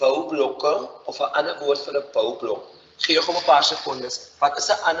is die boublokke of 'n ander woord vir 'n boublok. Gee jou gou 'n paar sekondes. Wat is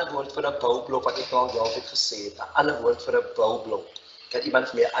 'n ander woord vir 'n boublok wat ek al altyd gesê het? 'n Ander woord vir 'n boublok. Kan iemand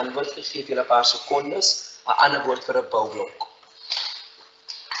vir my 'n antwoord gee vir 'n paar sekondes? 'n Ander woord vir 'n boublok.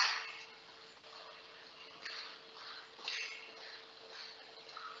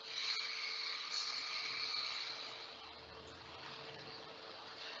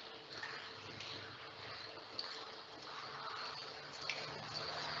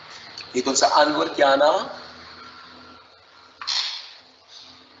 Het ons 'n antwoord, Jana?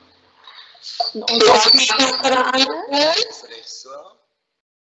 Ons het vir 'n ander. Reg so.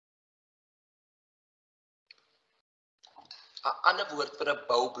 'n Ander woord vir 'n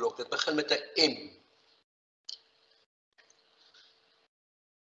boublok, dit begin met 'n M.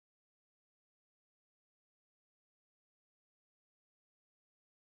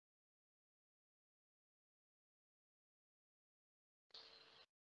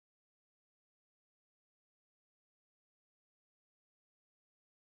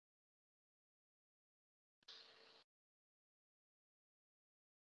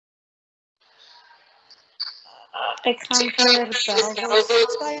 Ek gaan vir Bel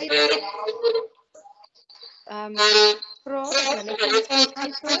skryf. Vra julle kan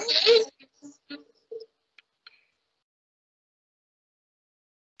antwoord.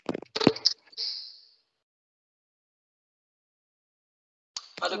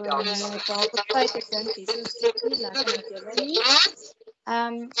 Hallo Ek Bel. dink dis nie lekker met julle nie.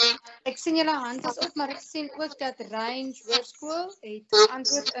 Ek sien julle hand is op, maar ek sien ook dat Range Hoërskool het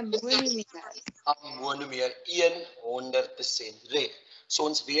antwoord 'n monomeer. 'n Monomeer 100% reg. So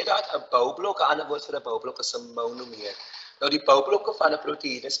ons weet dat 'n boublok, 'n ander woord vir 'n boublok is 'n monomeer. Nou die boublokke van 'n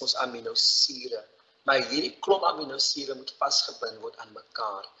proteïen is ons aminosure. Maar hierdie klomp aminosure moet vasgebind word aan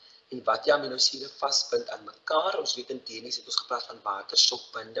mekaar. En wat die aminosure vasbind aan mekaar, ons weet in DNA het ons gepraat van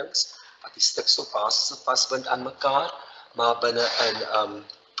waterstofbindings wat die stikstofbasisse vasbind aan mekaar, maar binne in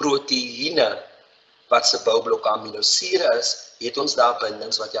proteïene wat se boublok aminosure is, het ons daar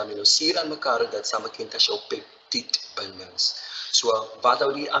bindings wat die aminosure aan mekaar en dit staan bekend as jou peptiedbindings. So wat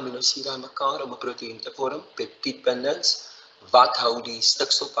hou die aminosure aan mekaar om 'n proteïen te vorm? Peptiedbindings. Wat hou die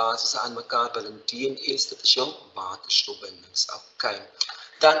stikstofbasisse aan mekaar binne DNS? Dit is jou waterstofbindings. Okay.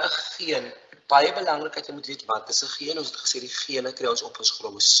 Dan 'n geen. Baie belangrik dat jy moet weet wat is 'n geen. Ons het gesê die gene kry ons op ons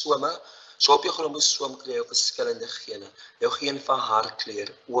chromosome. So op jou chromosoom kry jy verskillende gene. Jou geen van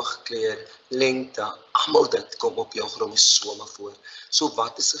haarkleur, oogkleur, lengte, almal dit kom op jou chromosome voor. So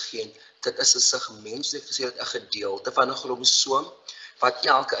wat is 'n geen? Dit is 'n segment, soos ek gesê het, 'n gedeelte van 'n chromosoom wat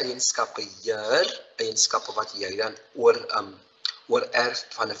elke eienskap beheer, eienskappe wat jy dan oorerf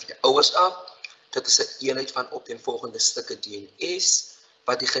van jou ouers af. Dit is 'n eenheid van opeenvolgende stukke DNS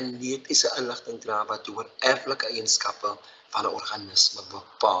wat die genetiese inligting dra wat oor erflike eienskappe van 'n organisme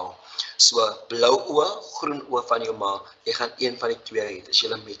bepaal. So blou oë, groen oë van jou ma, jy gaan een van die twee hê, as jy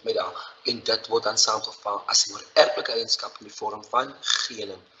met my daar. En dit word dan saamgevat as 'n erflike eienskap in die vorm van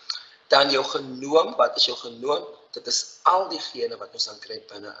gene. Dan jou genoom, wat is jou genoom? Dit is al die gene wat ons dan kry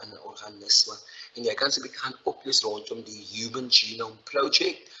binne in 'n organisme. En jy kan se 'n bietjie gaan oplees rondom die Human Genome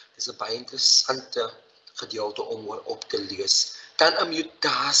Project. Dis 'n baie interessante gedeelte om oor op te lees. Dan 'n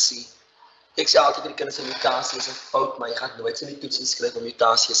mutasie. Ek sê altyd vir die kinders 'n mutasie is 'n fout, maar jy gaan nooit in die toets skryf 'n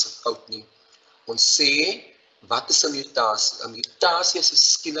mutasie is 'n fout nie. Ons sê, wat is 'n mutasie? 'n Mutasie is 'n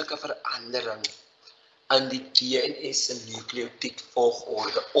skielike verandering in die DNA se nukleotied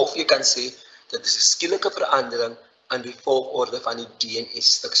volgorde. Of jy kan sê, dit is 'n skielike verandering in die volgorde van die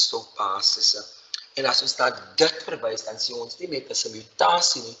DNA-stikstofbasisse. En as ons na dit verwys, dan sê ons nie net is 'n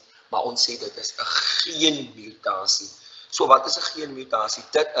mutasie nie, maar ons sê dit is 'n geenmutasie. So wat is 'n geenmutasie?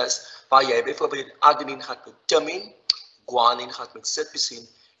 Dit is waar jy byvoorbeeld adenine gaan met thymine, guanine gaan met cytosine,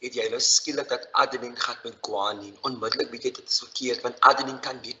 het jy nou skielik dat adenine gaan met guanine. Onmiddellik weet jy dit is verkeerd, want adenine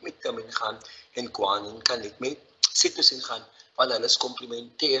kan niet met thymine gaan en guanine kan niet met cytosine gaan, want hulle is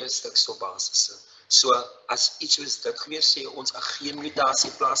komplementêre stikstofbasisse. So as iets soos dit gebeur, sê ons 'n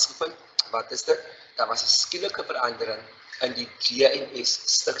geenmutasie plaasgevind. Wat is dit? Daar was 'n skielike verandering in die DNA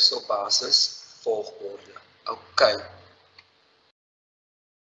stikstofbasis volgorde. Okay.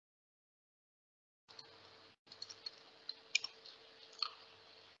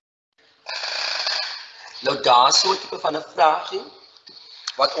 Nou daar so 'n tipe van 'n vraagie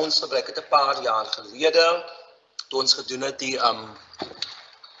wat ons gebruik het 'n paar jaar gelede toe ons gedoen het die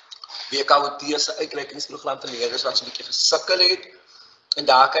WKOD se uitreikingsprogram vir leerders wat so 'n bietjie gesukkel het. En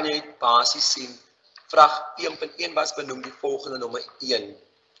daar kan jy basies sien, vraag 1.1 was benoem die volgende nommer 1,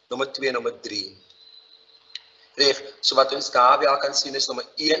 nommer 2, nommer 3. Reg, so wat ons daar wel kan sien is nommer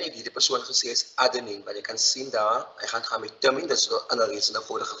 1, het hierdie persoon gesê is adenine, wat jy kan sien daar, hy gaan met thymine, dit is in 'n reeds in 'n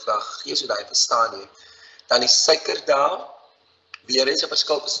vorige vraag gegee, so daai verstaan jy. Dan die suiker daar, weer eens 'n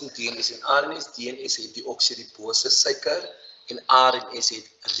verskil tussen DNS en RNS. DNS het die oksiribose suiker en RNS het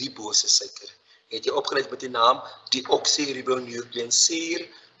ribose suiker. Het jy opgelet met die naam deoksiribonukleïnsuur,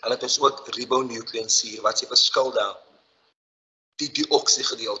 hulle het ons ook ribonukleïnsuur. Wat is die verskil daar? Die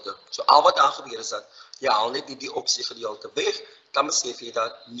deoksiegedeelte. So al wat daar gebeur is dat jy haal net die deoksiegedeelte weg, dan besef jy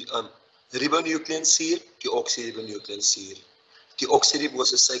dat ribonukleïnsuur, deoksiribonukleïnsuur.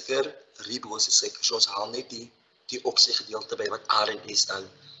 Deoksiribose suiker, ribose suiker. So ons haal net die oksiegedeelte by wat RNS dan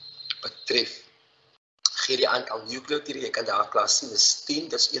betref. Gee die aantal nukleotiede, jy kan daar klas sien, is 10,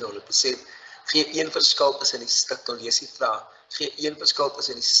 dis 100%. Gee een verskil tussen die stik, nou lees die vraag, gee een verskil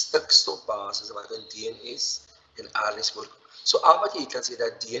tussen die stikstofbasis wat in DNS en RNS word. So al wat jy kan sê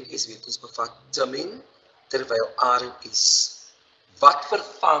dat DNS weet ons bevat thymine, terwyl RNS. Wat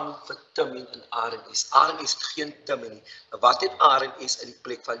vervang vir thymine in RNS? RNS het geen thymine nie. Wat het RNS in die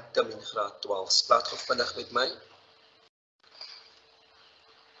plek van thymine graad 12? Spraak gou vinnig met my.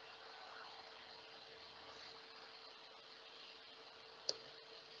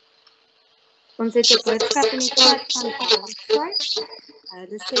 Ons het 'n boodskap in die chat van Paulus.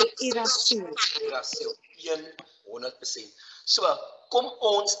 Dit sê irasiel. Irasiel, 100%. So, kom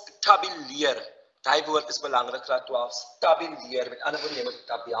ons tabuleer. Daai woord is belangrik, graad 12. Tabuleer, met ander woorde, jy moet 'n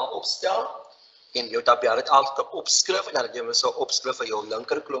tabel opstel en jou tabel het altyd 'n opskrif en dan het jy mos 'n opskrif vir jou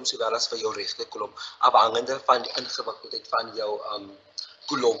linkerkolom sowel as vir jou regterkolom, afhangende van die ingewikkeldheid van jou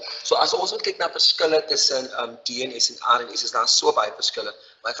kolom. So as ons moet kyk na verskille tussen DNS en RNS, is daar so baie verskille.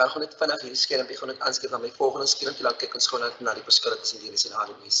 Maar ek gaan gewoon net vinnig hierdie skermpie gewoon net aanskryf aan my volgende skermpie, dan kyk ons gewoon na die verskille tussen DNS en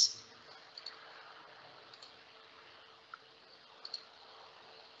RNS.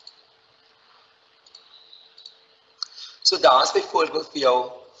 So daar is byvoorbeeld vir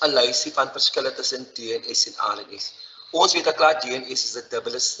jou 'n lysie van verskille tussen DNS en RNS. Ons weet klaar DNS is 'n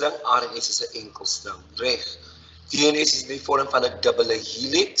dubbele string, RNS is 'n enkel string, reg? DNS is in die vorm van 'n dubbele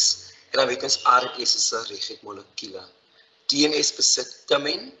helix en dan weet ons RNS is 'n reguit molekule. DNS besit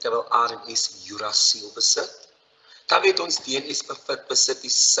thymine, terwyl RNS urasiel besit. Dan weet ons DNS besit die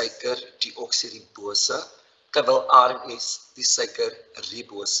suiker deoksiribose, terwyl RNS die suiker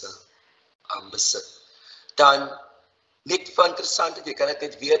ribose besit. Dan net vir interessant dat jy kan dit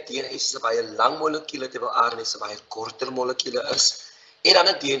net weet, DNS is 'n baie lang molekule terwyl RNS 'n baie korter molekule is. En dan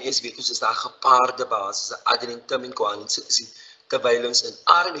in DNS weet ons is daar gepaarde basis, adenine, thymine, guanine, cytosine, terwyl ons in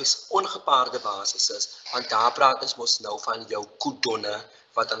RNS ongepaarde basis is, want daar praat ons mos nou van jou codonne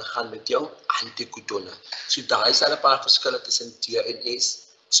wat dan gaan met jou anticodonne. So daar is daar 'n paar verskille tussen DNS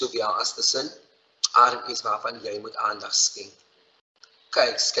sowel as tussen RNS waarvan jy moet aandag skenk.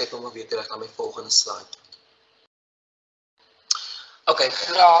 Kyk, kyk hom weer terug na my volgende slide. Okay,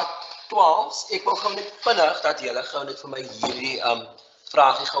 graad 12. Ek wil gou net vinnig dat julle gou net vir my hierdie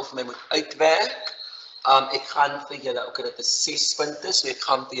vraagie gou vir my moet uitwerk. Ek gaan vir julle, okay, dit is 6 punte, so ek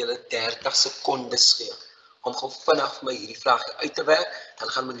gaan vir julle 30 sekondes gee om gou vinnig vir my hierdie vraagie uit te werk. Dan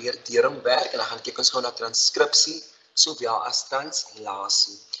gaan meneer deur hom werk en dan gaan kyk ons gou na transkripsie sowel as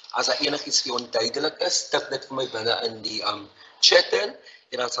translasie. As daar enigiets vir onduidelik is, tik dit vir my binne in die chat in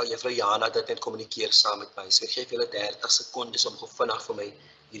en dan sal juffrou Jana dit net kommunikeer saam met my. So ek gee vir julle 30 sekondes om gou vinnig vir my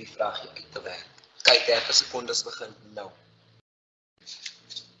hierdie vraagie uit te werk. Kyk, 30 sekondes begin nou.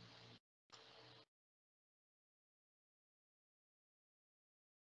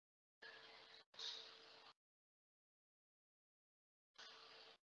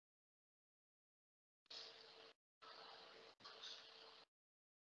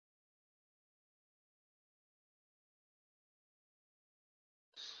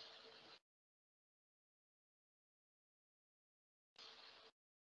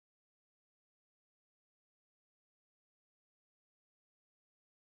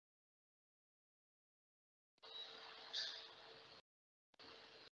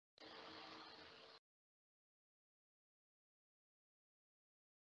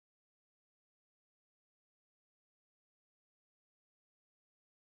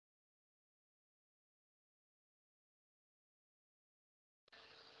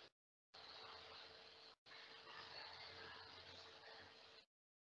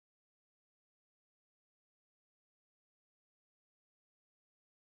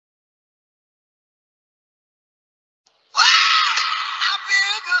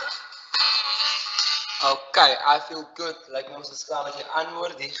 Okay, I feel good. Like ons is klaar met die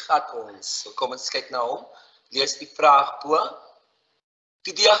antwoord, die gat ons. So kom ons kyk na hom. Lees die vraag bo.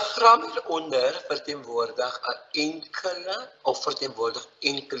 Die diagram hieronder verteenwoordig 'n enkele of verteenwoordig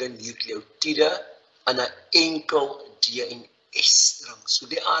enkele nukleotiede aan 'n enkel DNA-string. So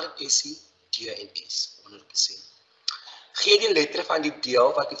die RNA DNA 100%. Gee die letter van die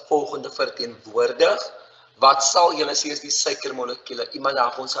deel wat die volgende verteenwoordig. Wat sal julle sê is die suikermolekuule? Iemand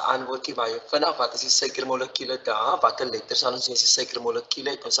daar vir ons 'n antwoordjie baie vinnig. Wat is die suikermolekuule daar? Watter letters sal ons sê is die suikermolekuule?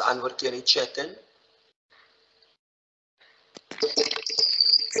 Het ons 'n antwoordjie in die chat in?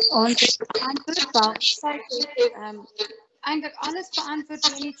 Ons antwoord wel eintlik alles beantwoord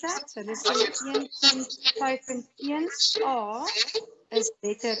in die chat. So dis 1.5.1a is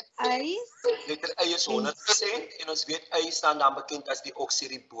letter Y. Letter Y is 100% en ons weet Y staan dan bekend as die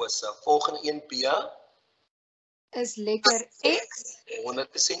oksiribose. Volgende een B is letter X.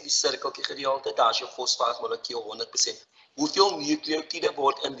 100% die sirkeltjie gedeelte, daar is jou fosfaatmolekuul 100%. Hoeveel nukleotiede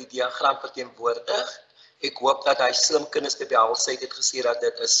word in die diagram verteenwoordig? Ek hoop dat hy slim kinders by Belsy het gesê dat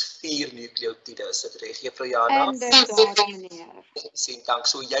dit is 4 nukleotiede. Is dit reg, Juffrou Jana? Inderdaad, meneer. Sien, dank.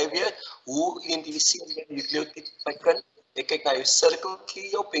 So jy weet hoe identifiseer jy nukleotiede by kind? Ek kyk na jou sirkeltjie,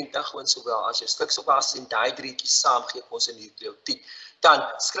 jou pentagoon sowel as jou stikstofbasis en daai drietjies saam gee ons 'n nukleotied.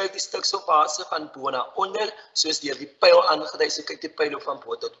 Dan skryf die stikstofbase van bo na onder, soos deur die pyl aangedui. So kyk die pyl van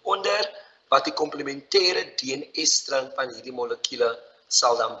bo tot onder, wat die komplementêre DNA-string van hierdie molekuule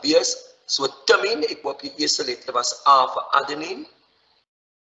sal dan wees. So timine, ek hoop die eerste letter was A vir adenine,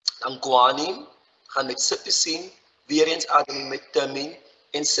 dan guanine, gaan met cytosine, weer eens adenine met timine,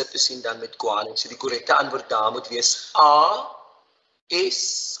 en cytosine dan met guanine. So die korrekte antwoord daar moet wees A,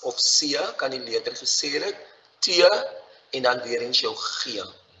 S of C, kan die letter gesê het, T, en dan weer eens jou G,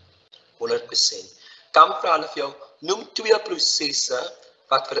 100%. Dan vra hulle vir jou, noem 2 prosesse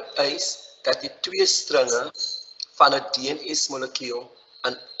wat vereis dat die 2 stringe van 'n DNA-molekuul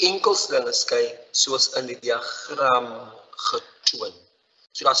aan enkelstringe skei, soos in die diagram getoon.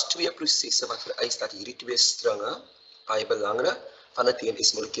 So daar's 2 prosesse wat vereis dat hierdie 2 stringe, baie belangrik, van 'n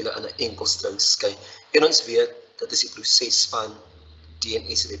DNA-molekuule aan 'n enkelstring skei. En ons weet, dit is die proses van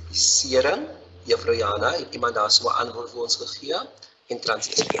DNA-replisering. Juffrou Jana, het iemand daar so 'n antwoord vir ons gegee? En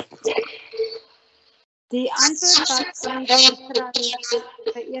transisie. Die antwoord wat ons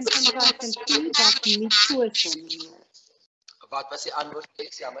vir 1.5.10 was mitose, meneer. Wat was die antwoord?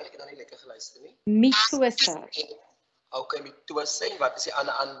 Ek sê jammer, ek het nog nie lekker geluister nie. Mitose. Okay, mitose, wat is die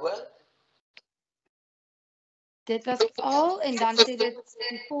ander antwoord? Dit was al en dan sê dit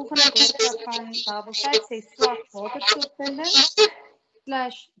die volgende woord van tabeltyd sê swak waterstofbinding /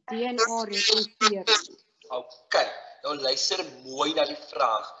 DNA replisering. Okay, nou luister mooi na die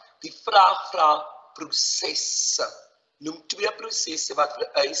vraag. Die vraag vra prosesse. Noem 2 prosesse wat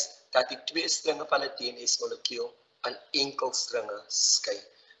vereis dat die 2 stringe van 'n DNA-molekuul aan enkelstringe skei.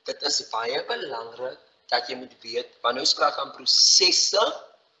 Dit is baie belangrik dat jy moet weet, wanneer ons praat van prosesse,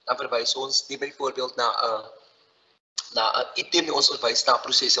 dan verwys ons nie byvoorbeeld na 'n item, ons verwys na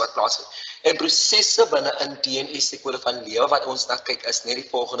prosesse wat plaasvind. En prosesse binne in DNA-kode van Lewe wat ons na kyk is net die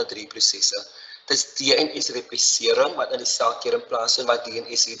volgende 3 prosesse. Dit is DNA-replisering wat in die selkern plaasvind wat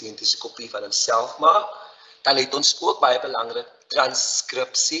DNA se identiese kopie van homself maak. Dan het ons ook baie belangrik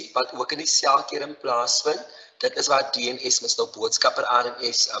transkripsie wat ook in die selkern plaasvind. Dit is waar DNA mens nou boodskappe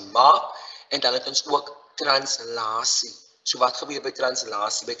RNA's maak. En dan het ons ook translasie. So wat gebeur by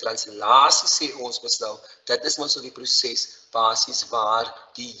translasie? By translasie sê ons mens nou, dit is mens nou die proses basies waar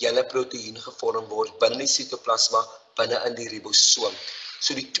die hele proteïen gevorm word binne die sitoplasma, binne in die ribosoom.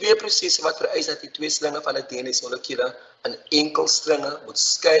 So die 2 prosesse wat vereis dat die 2 stringe van 'n DNA-molekuule in enkelstringe moet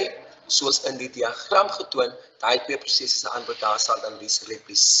skei, soos in die diagram getoon, daai 2 prosesse se antwoord daar sal dan wees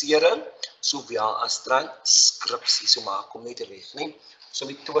replisering, sowel as transkripsie. So maak kom net reg, né? So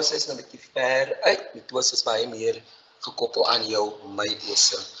mitose is nou 'n bietjie ver uit. Mitose is baie meer gekoppel aan jou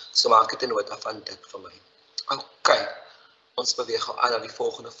meiose. So maak dit 'n nota van dit vir my. Okay. Ons beweeg aan na die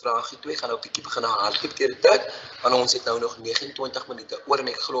volgende vraagie. Ek gaan nou 'n bietjie begin hardloop deur die tyd, want ons het nou nog 29 minute oor en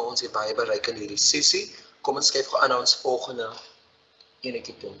ek glo ons het baie bereik in hierdie sessie. Kom ons kyk gou aan na ons volgende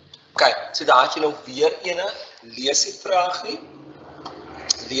enetjie toe. Okay, so daar het jy nou weer ene. Lees die vraagie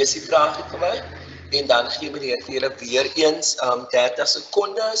vir my en dan gee meneer vir julle weer eens 30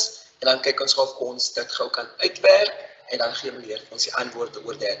 sekondes en dan kyk ons of ons dit gou kan uitwerk en dan gee meneer vir ons die antwoorde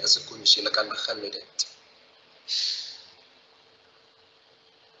oor 30 sekondes. Julle kan begin met dit.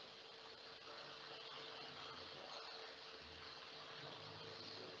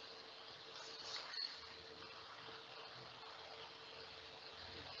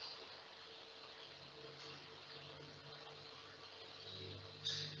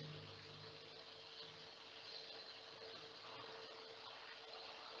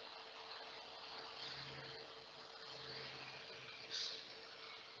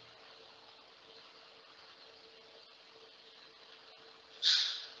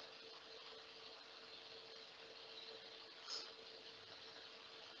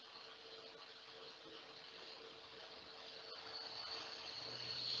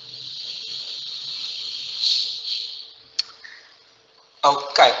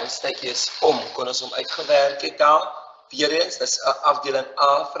 Ok, ons tydjie is om. Kon ons hom uitgewerk het daar? Weer eens, dis 'n afdeling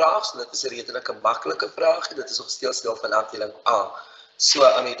A vraag, so dit is 'n redelike maklike vraag. Dit is nog steeds deel van afdeling A. So,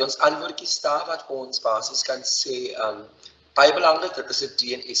 het ons antwoordjies daar wat vir ons basies kan sê, baie belangrik, dit is 'n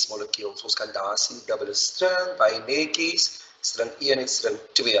DNS molekuul. So ons kan daar sien dubbele string, baie netjies, string 1 en string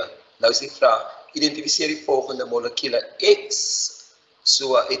 2. Nou is die vraag, identifiseer die volgende molekuule X.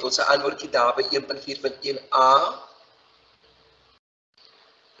 So het ons 'n antwoordjie daar by 1.4.1a.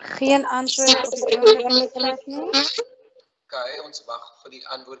 Geen antwoord op die oomblik nie. Okay, ons wag vir die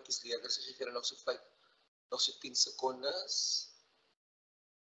antwoordjies leerders. As jy vir nog so 10 sekondes.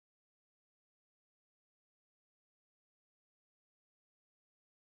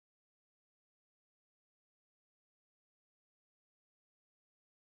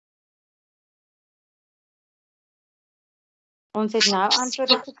 Ons het nou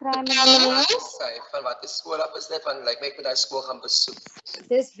antwoorde gekry, meneer. Okay, van wat is skool af is dit? Van lyk my ek moet daai skool gaan besoek.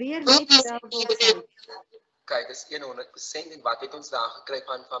 Dis weer net Belwel. Okay, dis 100% en wat het ons daar gekry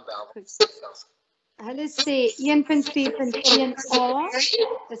van Belwel? Hulle sê 1.4.1a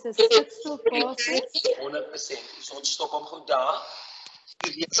is 'n stikstofbasis. 100%. So ons stop hom goed daar.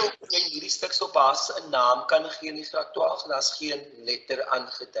 Jy weet ook jy hierdie stikstofbasis 'n naam kan gee in die graad 12, daar's geen letter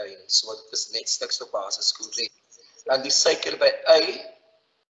aangedui nie. So dit is net stikstofbasis korrek. Dan die suiker by Y.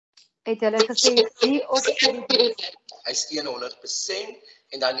 Het hulle gesê die oksidief. Hy's 100%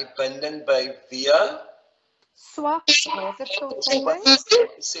 en dan die binding by W. Swak waterstofbinding.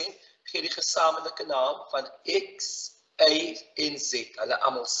 100% gee die gesamentlike naam van X, Y en Z. Hulle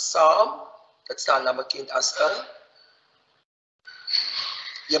almal saam. Dit staan dan bekend as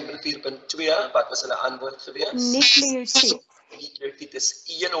 1.4.2. Wat was hulle antwoord gewees? Nukleosied. Nukleosied is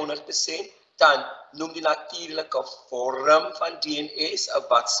 100%. Dan noem die natuurlike vorm van DNS,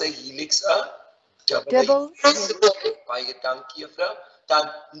 wat sy helix 'n Dubbel. Baie dankie juffrou.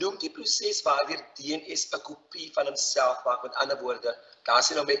 Dan noem die proses waardeur DNS 'n kopie van homself maak. Met ander woorde, daar is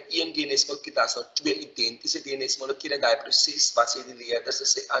nou met een DNS molekuul, daar is nou twee identiese DNS molekuule in daai proses. Wat sê die leerders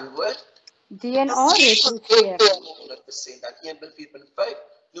as sy antwoord? DNA repliseer. 100%. Dan 1.4.5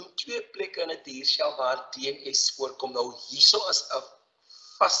 noem twee plekke in 'n diersel waar DNS voorkom. Nou hierso is 'n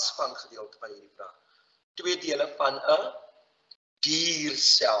vasvang gedeelte van hierdie vraag. Twee dele van 'n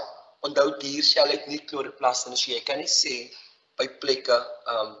diersel. Onthou diersel het nie kloroplaste nie, so jy kan nie sê by plekke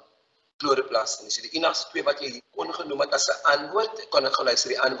kloroplaste nie. So die enigste twee wat jy hier kon genoem het as 'n antwoord, kon ek geluister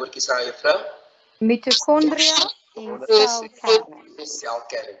die antwoordjies aan juffrou. Mitokondria en selkern.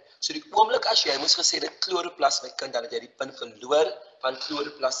 Selkern. So die oomblik as jy moes gesê dit kloroplas my kind, dan het jy die punt verloor, want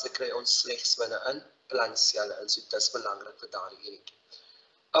kloroplaste kry ons slegs binne in plantselle in. So dit is belangrik vir daardie enetjie.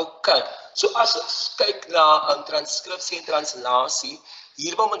 Okay, so as ons kyk na 'n transkripsie en translasie,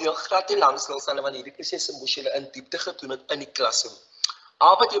 hier wil men jou glad nie langs sal staan want hierdie prosesse moes jy in diepte gedoen het in die klasroom.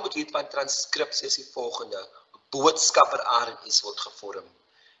 Al wat jy moet weet van transkripsie is die volgende: boodskap per RNS word gevorm.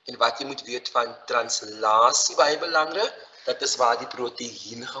 En wat jy moet weet van translasie, baie belangrik, dit is waar die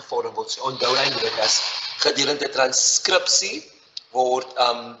proteïen gevorm word. So onthou dan dit as gedurende transkripsie word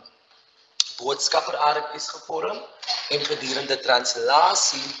boodskap per RNS gevorm en gedurende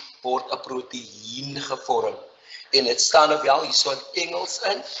translasie word 'n proteïen gevorm. En dit staan nou wel hierso in Engels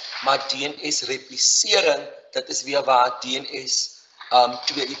in, maar DNS replisering, dit is weer waar DNS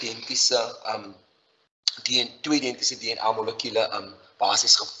twee identiese DNA molekuule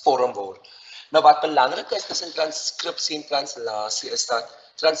basies gevorm word. Nou wat belangrik is tussen transkripsie en translasie is dat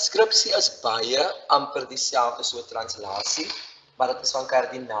transkripsie is baie amper dieselfde soos translasie, maar dit is van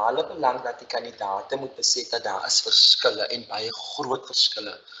kardinale belang dat die kandidaate moet besef dat daar is verskille en baie groot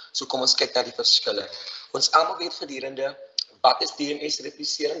verskille. So kom ons kyk na die verskille. Ons almal weet gedurende wat is DNS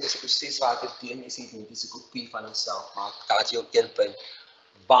replisering? Dis 'n proses waar die DNS 'n identiese kopie van homself maak. Daar is jou een punt.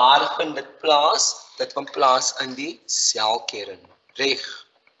 Waar vind dit plaas? Dit vind plaas in die selkern. Reg.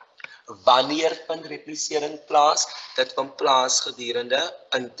 Wanneer vind replisering plaas? Dit vind plaas gedurende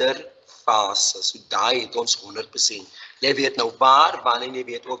interfase. So daai het ons 100%. Jy weet nou waar, wanneer en jy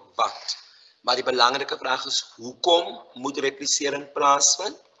weet ook wat. Maar die belangrike vraag is, hoekom moet replisering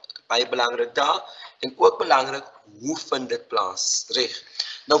plaasvind? Baie belangrik daar. En ook belangrik, hoe vind dit plaas? Reg.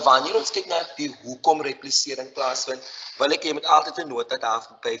 Nou wanneer ons kyk na die hoekom replisering plaasvind, wil ek jy moet altyd 'n nota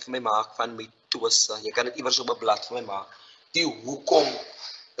daarby vir my maak van mitose. Jy kan dit iewers op 'n blad vir my maak. Die hoekom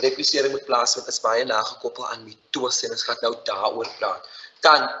replisering moet plaasvind is baie nagekoppel aan mitose en ons gaan nou daaroor praat.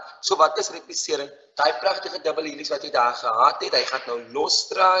 Dan, so wat is replisering? Daai pragtige dubbel helix wat jy daar gehad het, hy gaan nou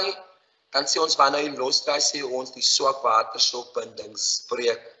losdraai. Dan sê ons wanneer hy losdraai, sê ons die swak waterstofbindings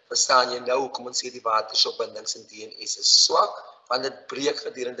breek. Verstaan jy nou hoekom ons sê die waterstofbindings in DNS is swak? Want dit breek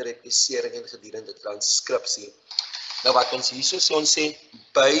gedurende replisering en gedurende transkripsie. Nou wat ons hierso sê, ons sê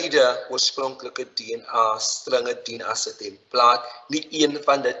beide oorspronklike DNA stringe dien as 'n templaat, nie een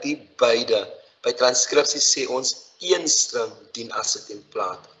van dit nie, beide. By transkripsie sê ons een string dien as 'n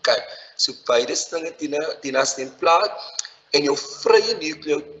templaat. Kyk, so beide stringe dien as 'n templaat en jou vrye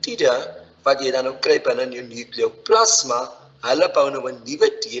nukleotiede wat jy dan nou kry binne in jou nukleoplasma, hulle bou nou 'n nuwe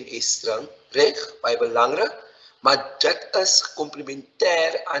DNA-string, reg? Baie belangrik. Maar dit is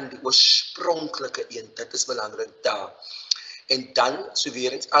komplementêr aan die oorspronklike een. Dit is belangrik daar. En dan, so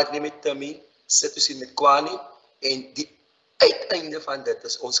weer eens, adeneem met timie, cytosine met guanine, en die uiteinde van dit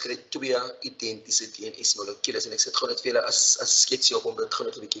is, ons kry twee identiese DNS-molekules, en ek sit gewoon net vir julle as sketsie op, om dit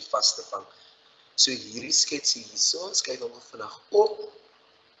gewoon net 'n bietjie vas te vang. So hierdie sketsie hierso, ons kyk hom vandag op.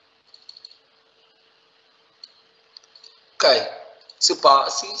 Kyk, so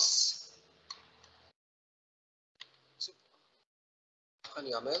basies,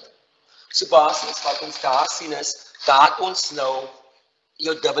 so basies wat ons daar sien is, dat ons nou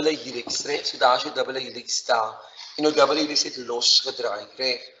jou dubbele helix, reg? So daar is jou dubbele helix daar. En jou dubbele helix het losgedraai,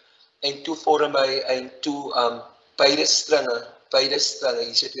 reg? En toe vorm hy en toe beide stringe,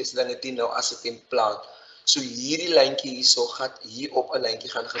 hier sit twee stringe dien nou as 'n templaat. So hierdie lyntjie hierso gaan hier op 'n lyntjie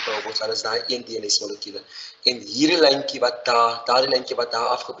gaan gebou word. Dan is daai een DNS-molekuule. En hierdie lyntjie wat daardie lyntjie wat daar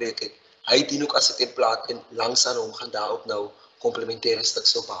afgebreek het, hy dien ook as 'n templaat en langs aan hom gaan daarop nou komplementêre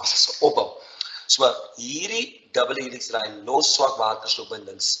stikstofbasis opbou. So hierdie dubbele helix draai los swak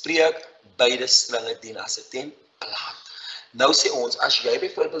waterstofbinding spreek, beide stringe dien as 'n templaat. Nou sê ons, as jy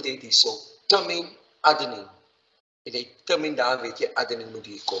byvoorbeeld het hierso timien, adenine, en jy timien daar, weet jy, adenine moet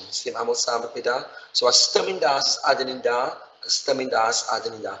hier kom. Stem almal saam met my daar? So as timien daar is adenine daar, as timien daar is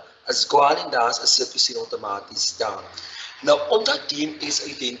adenine daar. As guanine daar is cytosine outomaties daar. Nou, omdat DNS 'n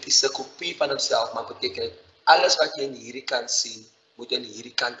identiese kopie van homself maak, beteken dit alles wat jy in hierdie kant sien, moet in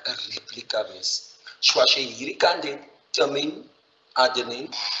hierdie kant 'n replika wees. So as jy hierdie kant het, timien, adenine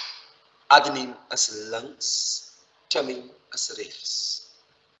is links, timien is regs.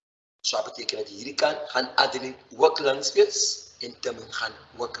 So dat beteken dat hierdie kant gaan adenine ook links wees en timien gaan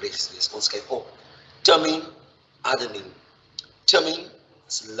ook regs wees. Ons kyk op. Timien, adenine. Timien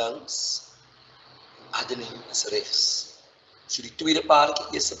is links, adenine is regs. So die tweede paartjie,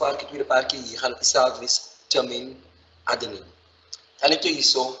 eerste paartjie, tweede paartjie, hier gaan dit dieselfde wees, timien, adenine. Dan het jy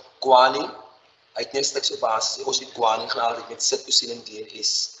hierso guanine, hy het net stukse basis, ons het guanine gehaal met cytosine en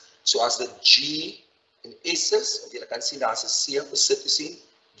DNS. So as dit G en S is, want jy kan sien daar is 'n C vir cytosine,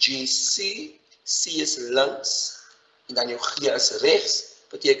 C is links, en dan jou G is regs,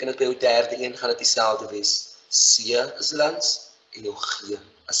 beteken dit by jou derde een gaan dit dieselfde wees. C is links, en jou G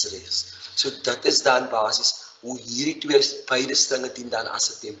is regs. So dit is dan basis hoe hierdie twee beide stringe dien dan as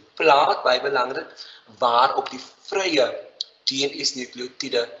 'n templaat, baie belangrik, waarop die vrye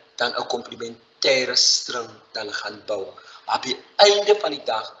DNS-nukleotiede dan 'n komplementêre string dan gaan bou. Maar op die einde van die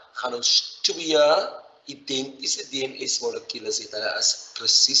dag gaan ons twee identiese DNS-molekules het, hulle is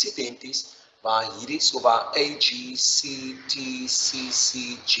presies identies, waar hierdie so waar AGCTCCGAT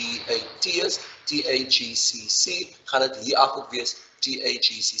is, TAGCC, gaan dit hier af ook wees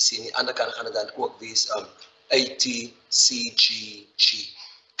TAGCC, en die ander kant gaan dit dan ook wees ATCGG.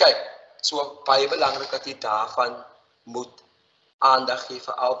 Kyk, so baie belangrik dat jy daarvan moet aandag gee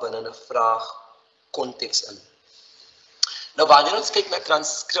veral binne 'n vraag konteks in. Nou wanneer ons kyk na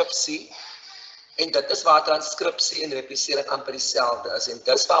transkripsie, en dit is waar transkripsie en replisering amper dieselfde is, en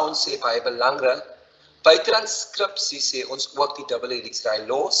dis waar ons sê baie belangrik, by transkripsie sê ons ook die dubbele helix draai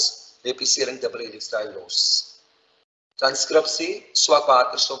los, replisering dubbele helix draai los. Transkripsie, swak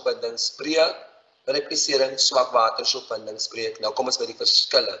waterstofbinding spreek, replisering, swak waterstofbinding spreek. Nou kom ons by die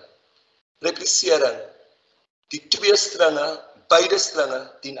verskille. Replisering, die twee stringe, beide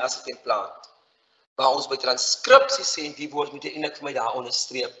stringe dien as 'n templaat. Waar ons by transkripsie sê, en die woord moet jy eintlik vir my daar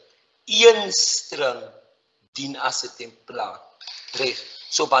onderstreep, een string dien as 'n templaat. Reg.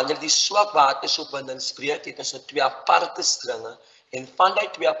 So wanneer die swak waterstofbinding spreek, het ons nou twee aparte stringe, en van die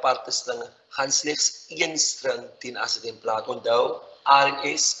twee aparte stringe gaan slegs een string dien as 'n templaat. Onthou,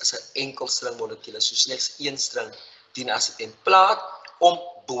 RNS is 'n enkelstring molekuule, so slegs een string dien as 'n templaat om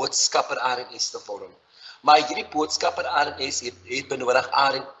boodskapper RNS te vorm. Maar hierdie boodskapper RNS het benodig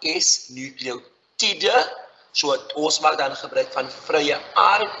RNS nukleotiede, so ons maak dan gebruik van vrye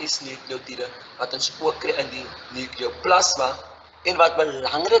RNS nukleotiede wat ons ook kry in die nukleoplasma, en wat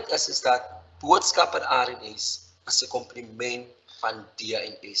belangrik is dat boodskapper RNS is 'n komplement van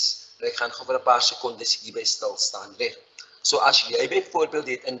DNS. Ek gaan gou vir 'n paar sekondes hierby stil staan, reg. So as jy byvoorbeeld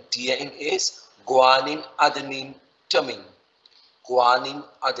het in DNS guanine, adenine, timine. Guanine,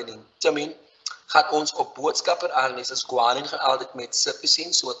 adenine, timine, gaan ons op boodskapper RNS as guanine gaan altyd met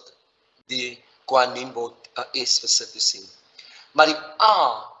cytosine, so die guanine word 'n S vir cytosine. Maar die A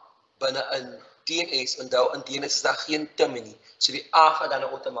binne in DNS, onthou in DNS is daar geen tim nie. So die A gaan dan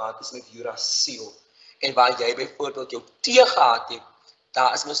outomaties met uracil. En waar jy byvoorbeeld jou T gehad het,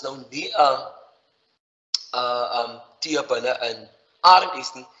 daar is mos nou nie 'n T binne in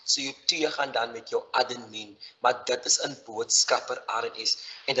RNS nie, so jou T gaan dan met jou adenine, maar dit is in boodskapper RNS.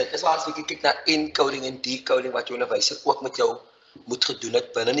 En dit is waar as jy kyk na encoding en decoding wat jou onderwyser ook met jou moet gedoen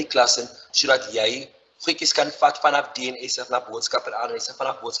het binne die klas, sodat jy goedjies kan vat vanaf DNS af na boodskapper RNS,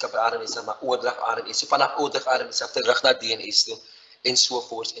 vanaf boodskapper RNS af na oordrag RNS, vanaf oordrag RNS af terug na DNS toe, en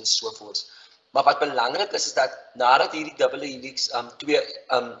sovoorts en sovoorts. Maar wat belangrik is dat nadat hierdie dubbele helix twee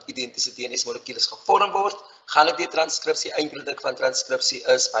identiese DNS molekules gevorm word, gaan dit die transkripsie, eindproduk van transkripsie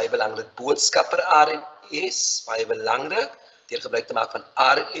is baie belangrik. Boodskapper RNS, baie belangrik, deur gebruik te maak van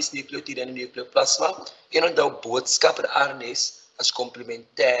RNS, nukleotiede en nukleoplasma. En onthou boodskapper RNS is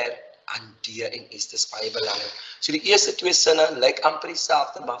komplementêr aan DNS, dis baie belangrik. So die eerste twee sinne lyk amper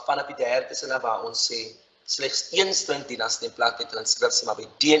dieselfde, maar vanaf die derde sinne waar ons sê slegs een string dien as 'n plaat met transkripsie, maar by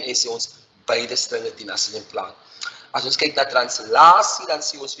DNS sê ons beide stringe dien as 'n plaat. As ons kyk na translasie, dan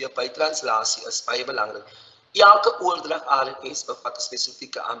sê ons weer by translasie is baie belangrik. Elke oordrag RNS bevat 'n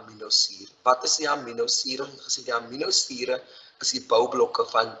spesifieke aminosier. Wat is die aminosiere? Ons gesê die aminosiere is die boublokke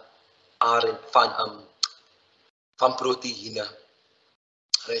van proteïene.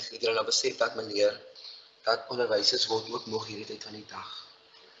 Reg, ek het nou besef dat dat onderwysers word ook nog hierdie tyd van die dag.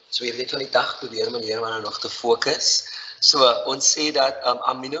 So hierdie tyd van die dag probeer meneer maar nou nog te fokus. So ons sê dat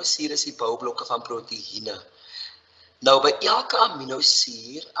aminosiere is die boublokke van proteïene. Nou by elke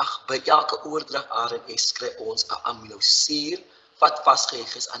aminosier, by elke oordrag RNS kry ons 'n aminosier wat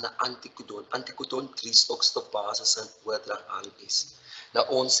vasgeheg is aan 'n antikodon. Antikodon 3 stofbasis in oordrag RNS. Nou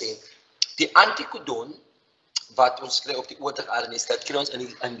ons sê die antikodon wat ons kry op die oordrag RNS, dit kry ons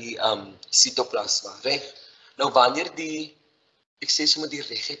in die sitoplasma, reg? Nou wanneer ek sê sommer die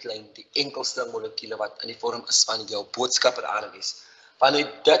reguitlyn, die enkelstring molekule wat in die vorm is van jou boodskapper RNS,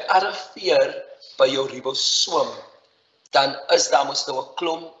 wanneer dit arriveer by jou ribosoom, dan is daar mos nou 'n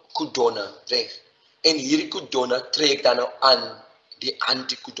klomp kodonne, reg? En hierdie kodonne trek dan nou aan die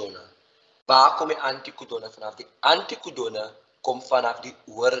antikodonne. Waar kom die antikodonne vanaf? Die antikodonne kom vanaf die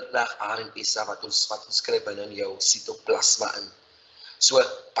oordrag RNS wat ons skryf binne in jou sitoplasma in. So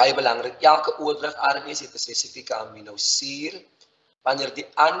baie belangrik, elke oordrag RNS het 'n spesifieke aminosier. Wanneer die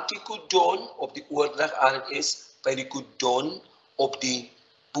antikodon op die oordrag RNS by die kodon op die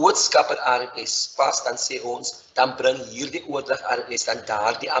boodskapper RNS pas, dan sê ons, dan bring hierdie oordrag RNS dan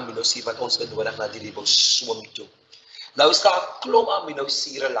daardie aminosier wat ons benodig na die ribosoom toe. Nou is daar 'n klomp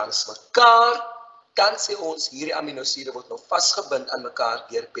aminosiere langs mekaar, dan sê ons hierdie aminosiere word nou vasgebind aan mekaar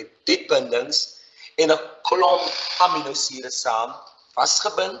deur peptiedbindings en 'n klomp aminosiere saam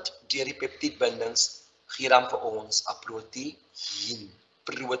vasgebind deur die peptiedbindings gee dan vir ons 'n proteïen.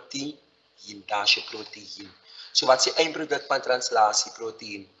 Daar's 'n proteïen. So wat is die eindproduk van translasie?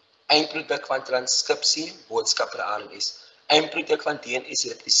 Proteïen. Eindproduk van transkripsie, boodskapper RNS. Eindproduk van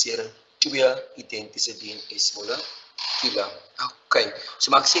DNS-replisering, 2 identiese DNS-molekule. Okay,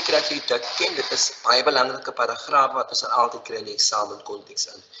 so maak seker dat jy dit ken. Dit is baie belangrike paragraaf wat ons altyd kry in die eksamenkonteks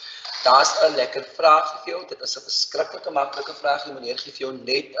in. Daar's 'n lekker vraag vir jou. Dit is 'n verskriklike maklike vraag. Die meneer gee vir jou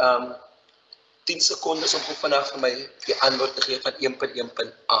net 10 sekondes om vanaf vir my die antwoord te gee van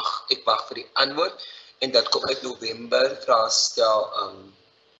 1.1.8. Ek wag vir die antwoord en dit kom uit November, vraestel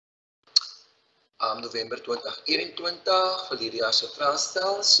November 2021 vir hierdie jaar se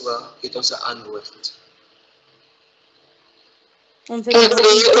vraestel. So het ons 'n antwoord. Ons het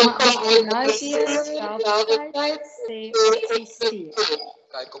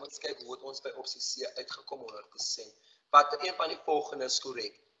Kyk, kom ons kyk hoe het ons by opsie C uitgekom 100%. Watter een van die volgende is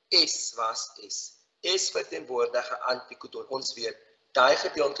korrek? S was S. S verteenwoordig 'n antikodon. Ons weet, daai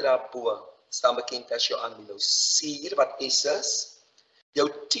gedeelte daarbo staan bekend as jou aminosier wat S is. Jou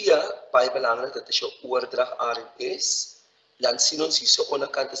T, baie belangrik, dit is jou oordrag RNS. Dan sien ons hier so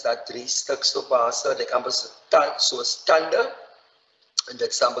onderkant is daar 3 stikstofbase, dit kan soos tande, en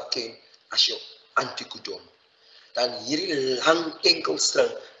dit staan bekend as jou antikodon. Dan hierdie lang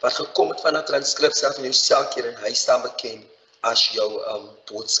enkelstring wat gekom het van 'n transkripsie af in jou selkeer en hy staan bekend as jou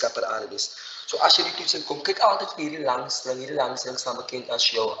boodskapper RNS. So as jy die toets kom, kyk altyd vir hierdie langstring staan bekend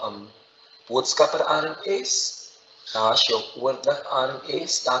as jou boodskapper RNS. Daar is jou oordrag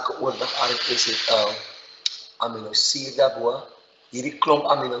RNS, elke oordrag RNS het aminosier daarbo. Hierdie klomp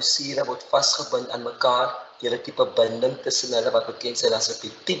aminosiere word vasgebind aan mekaar deur 'n tipe binding tussen hulle wat bekend staan as 'n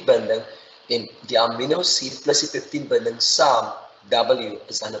peptiedbinding, en die aminosier plus die peptiedbinding saam, W,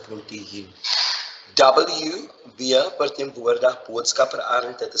 is dan 'n proteïen. W weer verteenwoordig boodskapper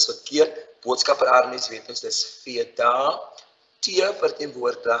RN, dit is verkeerd. Boodskapper RN weet ons dis VDA. T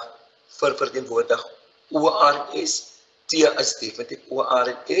verteenwoordig ORS. T is definitief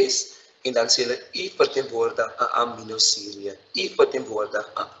ORS. En dan sê hulle U verteenwoordig 'n aminosuur. U verteenwoordig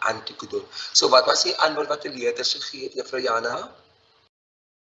 'n antikodon. So wat was die antwoord wat die leerders gegee het, Juffrou Jana?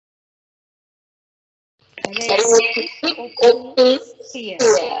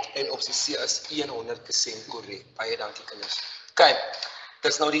 En opsie C is 100% korrek. Baie dankie kinders. Kyk,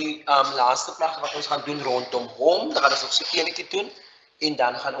 dis nou die laaste vraag wat ons gaan doen rondom hom. Dan gaan ons nog so enetjie doen en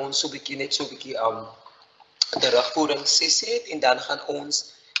dan gaan ons so 'n bietjie terugvoering sessie hê en dan gaan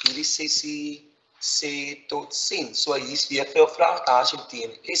ons hierdie sessie sê tot sins. So hier's weer veel vrae. Daar's jou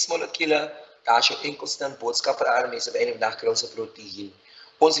DNS molekule, daar's jou enkelste boodskapper RNA se einde vandag kry ons 'n proteïen.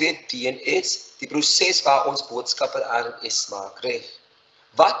 Ons weet DNS, die proses waar ons boodskapper RNA maak, reg?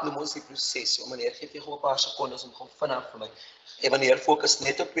 Wat noem ons die proses? So meneer gee vir 'n paar sekondes om gou vinnig vir my. En meneer fokus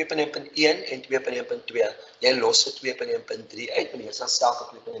net op 2.1 en 2.1.2. Jy los vir 2.1.3 uit. Meneer sal self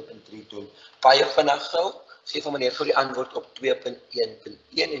op 2.1.3 doen. Baie vinnig gou. Gee vir meneer gou die antwoord op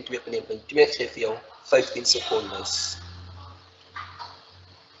 2.1.1 en 2.1.2. Gee vir jou 15 sekondes.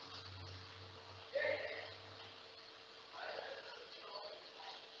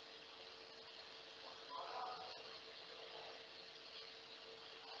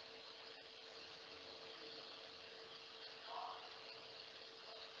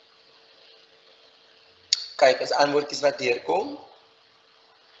 Kyk, as antwoordjies wat deurkom.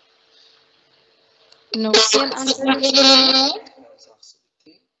 Nog geen antwoord.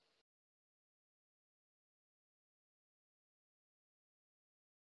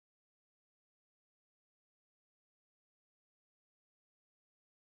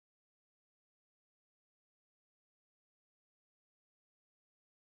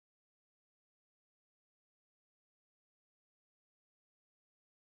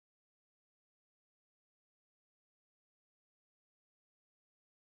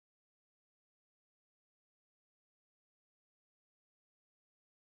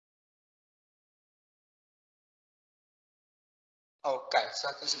 Okay, so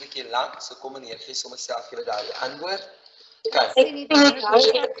ek is 'n bietjie lank, so kom meneer gee sommer self julle daar die antwoord. Kyk.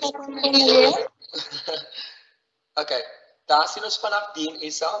 Okay, daar sien ons vanaf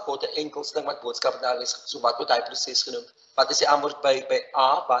DNS word 'n enkelsting wat boodskap daar is. So wat word hy proses genoem? Wat is die antwoord by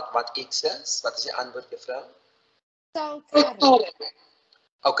A? Wat X is? Wat is die antwoord juffrou?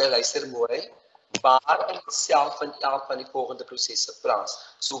 Okay, luister mooi. Waar in self vind elk van die volgende prosesse plaas?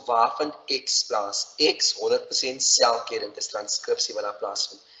 So waar vind X plaas? X 100% selkeering, dis transkripsie wat daar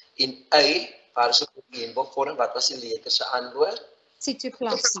plaasvind. En Y, waar is op die vorm? Wat was die letter se antwoord?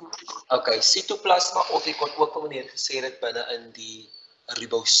 Cytoplasma. Okay, cytoplasma of jy kon ook op meneer gesê dit binne in die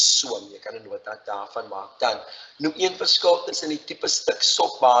ribosoom. Jy kan 'n nota daarvan maak. Dan noem een verskil tussen die tipe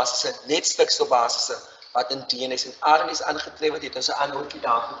stikstofbasisse, net stikstofbasisse wat in DNS en RNA aangetref word. Het ons 'n antwoordjie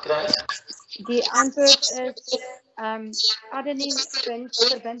daar gekry? Die antwoord is adenine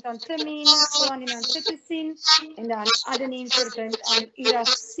verbind aan timine, guanine aan cytosine en dan adenine verbind aan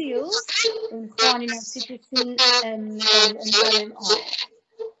uracil en guanine aan cytosine in RNA.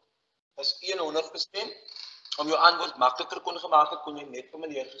 Dis 100%. Om jou antwoord makliker kon gemaak het, kon jy net vir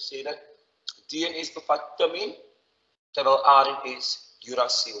meneer gesê dat DNS bevat timine terwyl RNA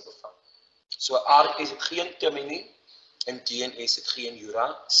uracil bevat. So RNA het geen timine nie en DNS het geen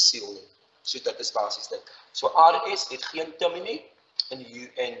uracil nie. So dit is basies dit. So RNS het geen timine en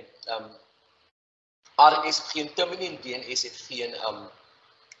RNS het geen timine en DNS het geen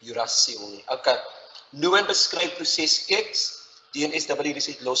uracil nie. Okay. Lewin beskryf proses X. DNS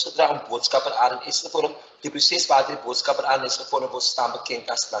het losgedra om boodskapper RNS te vorm. Die proses waarin die boodskapper RNS gevorm word staan bekend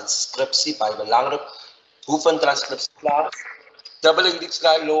as transkripsie. Baie belangrik. Hoe vind transkripsie plaas?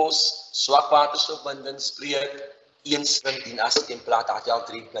 Dubbelhelixdraai los, swak waterstofbinding spreek, een string dien as templaat, daar het jy al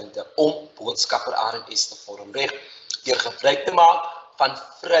 3 punte om boodskapper RNS te vorm. Reg, deur gebruik te maak van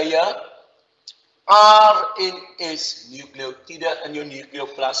vrye RNS nukleotiede in jou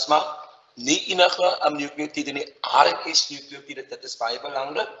nukleoplasma. Nie enige nukleotiede nie, RNS nukleotiede, dit is baie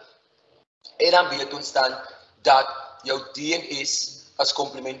belangrik. En dan weet ons dan dat jou DNS as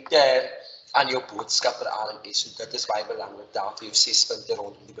komplementêr aan jou boodskapper RNS. So dit is baie belangrik daar vir jou 6 punte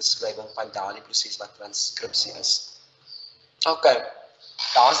rondom die beskrywing van daardie proses wat transkripsie is. Okay,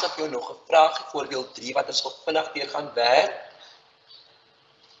 daar is vir jou nog 'n vraag, voorbeeld 3 wat ons vinnig deur gaan werk.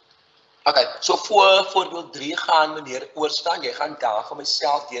 Okay, so voor voorbeeld 3 gaan meneer oorstaan. Jy gaan daar vir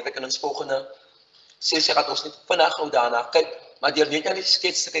myself deurwerk in ons volgende sessie gaan ons net vinnig gou daarna kyk, maar deur net aan die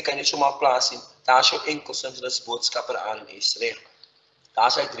skets te kyk kan jy sommer plaas sien. Daar's jou enkelsins, dis boodskapper RNS, reg.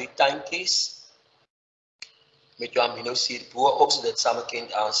 Daar's hy 3 tuintjies. met jou aminosuur bo-op, so dit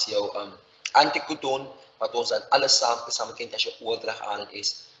saamgekend as jou antikodon, wat ons dan alles saamgekend as jou oordrag aan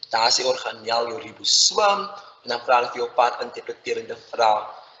is. Daar is die organel, jou ribosoom, en dan vra hulle vir jou 'n paar interpreterende vrae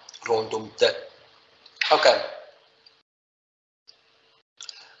rondom dit. Okay.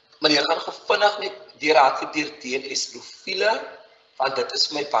 Maar jy gaan vinnig net die raadgedeer DNS-profiele, want dit is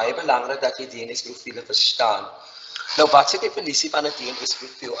vir my baie belangrik dat jy DNS-profiele verstaan. Nou, wat is die definisie van 'n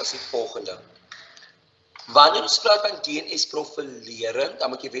DNS-profiel as die volgende? Wanneer ons praat van DNS-profilering, dan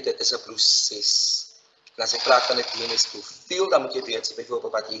moet jy weet dit is 'n proses. En as jy praat van 'n DNS-profiel, dan moet jy weet,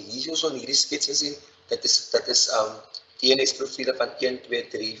 byvoorbeeld wat jy hier so in hierdie skets sien, dit is DNS-profiele van 1, 2,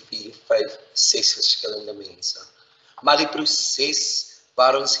 3, 4, 5, 6 verskillende mense. Maar die proses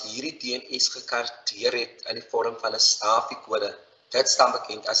waar ons hierdie DNS gekaarteer het in die vorm van 'n staffiekode, dit staan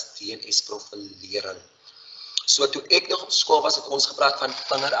bekend as DNS-profilering. So toe ek nog op skool was, het ons gepraat van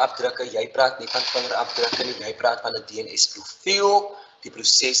vingerafdrukke, jy praat nie van vingerafdrukke nie, jy praat van 'n DNS-profiel. Die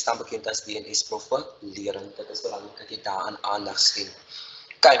proses staan bekend as DNS-profilering. Dit is belangrik dat jy daaraan aandag sien.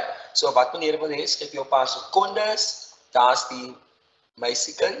 Kyk, so wat meneer wil hê, skep jou 'n paar sekondes. Daar's die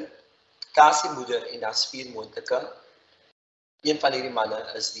meisiekind, daar's die moeder en daar's 4 moontlike. Een van hierdie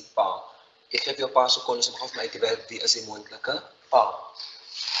manne is die pa. Ek gee jou 'n paar sekondes om gou vir my uit te werk wie is die moontlike pa.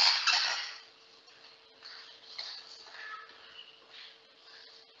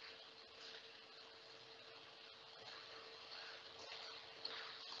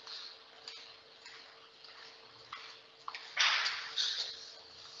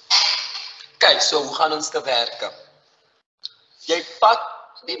 Kyk, so hoe gaan ons te werk? Jy vat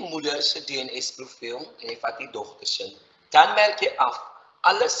die moeder se DNS-profiel en jy vat die dogter se. Dan merk jy af,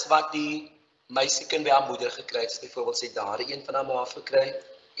 alles wat die meisiekind by haar moeder gekry het, is byvoorbeeld sy daardie een van haar ma gekry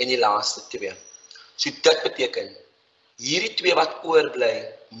en die laaste 2. So dit beteken, hierdie 2 wat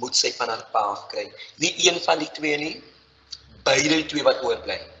oorbly, moet sy van haar pa kry. Nie een van die 2 nie, beide die 2 wat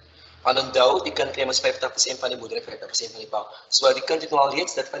oorbly. Want onthou, die kind kry mos 50% van die moeder en 50% van die pa. So die kind het nou al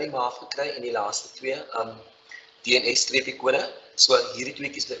reeds dit van die ma gekry en die laaste 2 DNS-streepiekode. So hierdie 2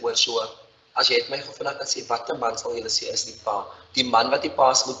 bly oor. So as jy het my gevra kan sê watter man sal jy sê is die pa? Die man wat die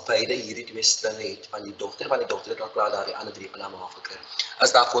pa's moet beide hierdie 2 stringe het van die dogter, want die dogter het al klaar daardie ander 3 van haar ma gekry.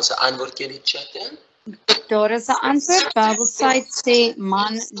 As daar vir ons 'n antwoord in die chat hè? Daar is 'n antwoord. Bybelsite sê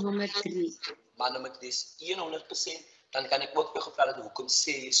man nommer 3. Man nommer 3 is 100%. Dan kan ek ook vir gevra dat hoekom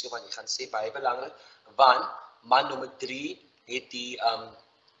sê jy so, want jy gaan sê baie belangrik, want man nommer 3 het die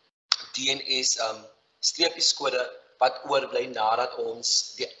DNS streepieskode wat oorbly nadat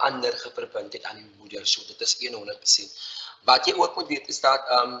ons die ander geverbind het aan die moeder. So dit is 100%. Wat jy ook moet weet is dat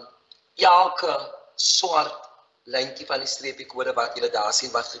elke swart lyntjie van die streepiekode wat jy daar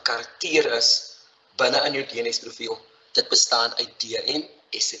sien wat gekarakteer is binne in jou DNS-profiel, dit bestaan uit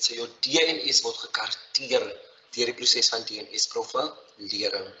DNS. So jou DNS word gekarakteer deur die proses van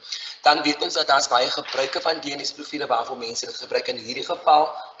DNS-profilering. Dan weet ons dat daar's baie gebruike van DNS-profiele waarvoor mense dit gebruik in hierdie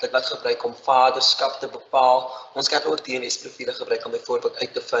geval, dit wat gebruik om vaderskap te bepaal. Ons kan ook DNS-profiele gebruik om byvoorbeeld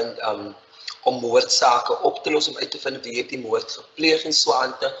uit te vind om moordsake op te los, om uit te vind wie het die moord gepleeg en so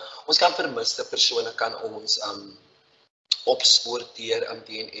aan te. Ons kan vermiste persone kan ons opspoor deur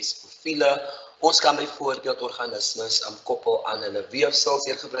DNS-profiele. Ons kan byvoorbeeld organismes koppel aan hulle weefsels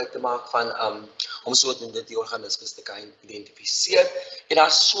deur gebruik te maak van om sodoende die organismes te kan identifiseer. En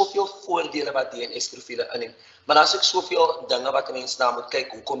daar's soveel voordele wat DNS-profiele inneem, maar daar's ook soveel dinge wat mense na moet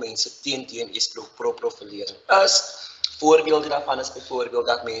kyk hoekom mense teen DNS-profilering is. Voorbeelde daarvan is byvoorbeeld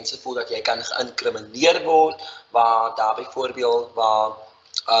dat mense voel dat jy kan geïnkrimineer word, waar daar byvoorbeeld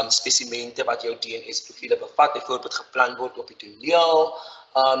spesimente wat jou DNS-profiele bevat, byvoorbeeld geplan word op die toneel,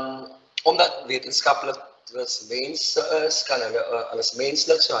 omdat wetenskaplik mense is, kan hulle alles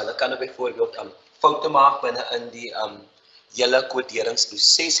menslik, so hulle kan byvoorbeeld foute maak binne in die hele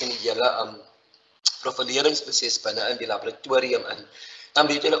koderingsproses en die hele profileringsproses binne in die laboratorium in. Dan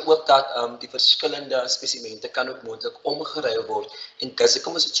weet julle ook dat die verskillende spesimente kan ook moontlik omgeruil word en dis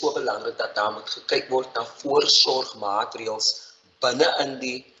hoekom is dit so belangrik dat daar moet gekyk word na voorsorgmaatreëls binne in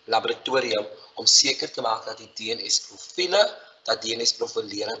die laboratorium om seker te maak dat die DNS-profiele, dat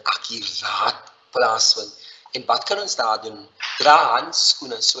DNS-profilering akkuraat plaasvind. En wat kan ons daar doen? Dra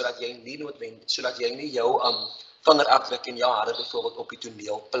handskoene sodat jy nie jou vingerafdruk en jou hare byvoorbeeld op die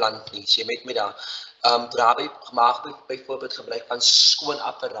toneel plant nie. So jy met daar maak byvoorbeeld gebruik van skoon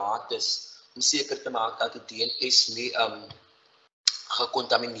apparatus om seker te maak dat die DNS nie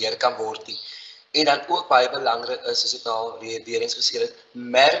gekontamineer kan word nie. En dan ook baie belangrik is, soos ek al weer eens gesê het,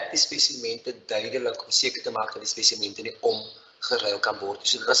 merk die spesimente duidelik om seker te maak dat die spesimente nie geruil kan word.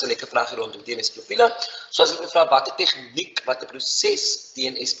 So dit was 'n lekker vraagie rondom DNS-profiele. So as ek vra watter tegniek, watter proses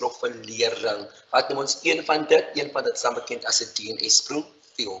DNS-profilering. Wat noem ons een van dit staan bekend as 'n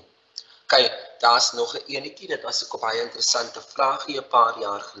DNS-profiel. Kyk, daar's nog 'n enetjie, dit was ook 'n baie interessante vraagie 'n paar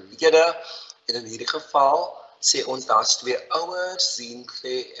jaar gelede. En in hierdie geval sê ons daar's 2 ouers,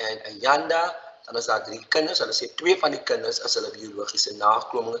 Lewe en Ayanda. Dan is daar 3 kinders. Hulle sê 2 van die kinders is hulle biologiese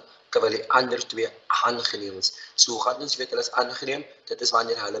nakomlinge, terwyl die ander 2 aangeneem is. So hoe gaan ons weet hulle is aangeneem? Dit is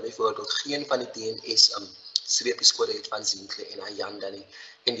wanneer hulle byvoorbeeld geen van die DNS streepieskode het van Lewe en Ayanda nie.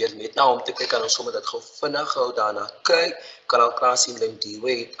 En deur net na hom te kyk kan ons sommer dit gou vinnig gou daarna kyk. Kan al klaar sien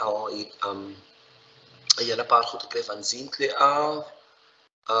Lewe het al 'n hele paar goed gekry van Lewe af.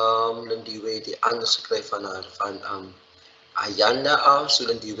 Lewe het die anders gekry van haar van Ayanda af, so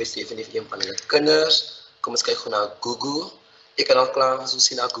Lewe is definitief een van hulle kinders. Kom ons kyk gou na Google. Ek kan al klaar so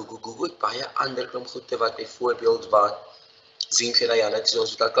sien na Google. Google het baie ander klomp goede wat byvoorbeeld wat Lewe en Ayanda het, so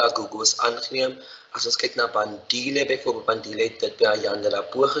ons het al klaar Google is aangeneem. As ons kyk na Bandile, byvoorbeeld Bandile het dit by Ayanda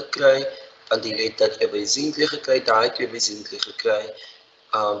daarbo gekry. Bandile het dit by Lewe gekry, daai 2 by Lewe gekry.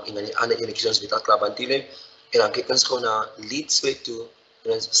 En dan die ander enetjies ons weet al klaar Bandile. En dan kyk ons gou na Lewe toe.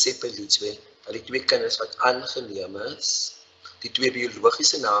 En ons sê by Lewe, dat die 2 kinders wat aangeneem is, die 2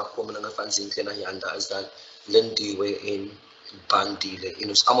 biologiese nakomlinge van Lewe en Ayanda is dan Lewe en Bandile. En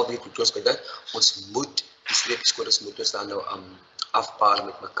ons almal weet hoe ons by dit, ons moet, die streepieskodes moet ons dan nou afpaar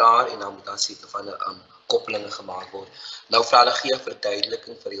met mekaar en dan moet daar seker van 'n koppelinge gemaak word. Nou vra hulle gee 'n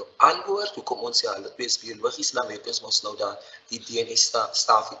verduideliking vir jou antwoord. Hoekom ons sê hulle 2 is biologies, dan weet ons mos nou dat die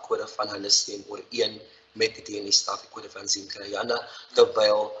DNS-stafiekode van hulle stem ooreen met die DNS-stafiekode van Lewe en Ayanda,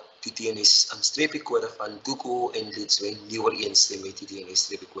 terwyl die DNS-streepiekode van Google en Lewe nie ooreenstem met die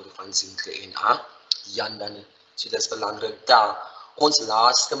DNS-streepiekode van Lewe en Ayanda nie. So dit is belangrik daar. Ons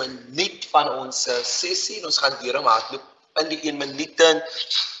laaste minuut van ons sessie, ons gaan deur hom hardloop in die 1 minuut en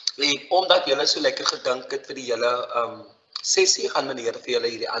omdat julle so lekker gedink het vir die hele sessie, gaan meneer vir julle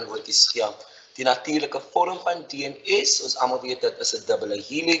hierdie antwoordjies gee. Die natuurlike vorm van DNS, ons almal weet dit is 'n dubbele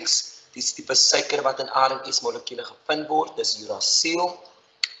helix. Die tipe suiker wat in RNS-molekule gevind word, dis uracil.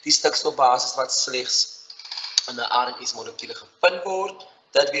 Die stikstofbasis wat slegs in 'n RNS-molekule gevind word,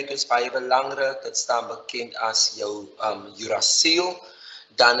 dit weet ons baie belangrik, dit staan bekend as jou uracil.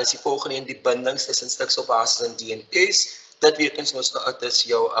 Dan is die volgende een die bindings tussen stikstofbasis en DNS. Dit weet ons mos nou, dit is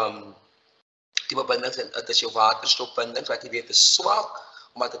jou tipe bindings en dit is jou waterstofbindings wat jy weet is swak,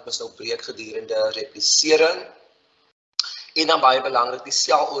 omdat dit mos nou breek gedurende replisering. En dan baie belangrik, die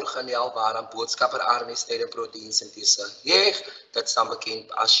selorganeel waaraan boodskapper RNS tydens proteïnsintese heg, dit staan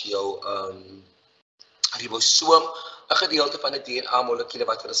bekend as jou ribosoom, 'n gedeelte van 'n DNA-molekule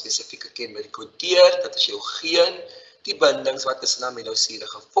wat vir 'n spesifieke kenmerk kodeer, dit is jou geen, die bindings wat tussen aminosure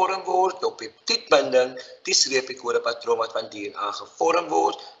gevorm word, jou peptiedbinding, die streepiekodepatroon wat van DNA gevorm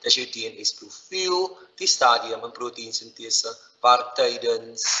word, dit is jou DNS-profiel, die stadium in proteïnsintese waar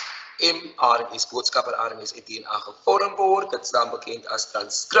tydens mRNS, boodskapper RNS uit DNA gevorm word, dit staan bekend as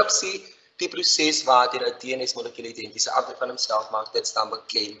transkripsie, die proses waardeur 'n DNS-molekule identiese afdruk van homself maak, dit staan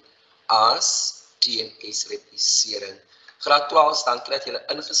bekend as DNS-replisering. Graad 12, dankie dat julle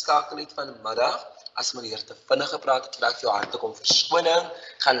ingeskakel het vanmiddag. As meneer te vinnig gepraat het, vraag jou hartlik om verskoning.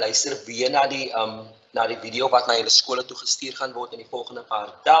 Gaan luister weer na die video wat na julle skole toe gestuur gaan word in die volgende paar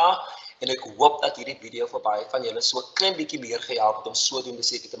dae. En ek hoop dat hierdie video vir baie van julle so klein bietjie meer gehelp het om sodoende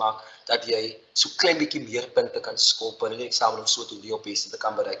seker te maak dat jy so klein bietjie meer punte kan skop binne die eksamen om sodoende jou beste te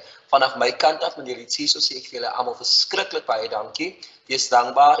kan bereik. Vanaf my kant af, meneer Itsiso, sê ek vir julle almal verskriklik baie dankie. Wees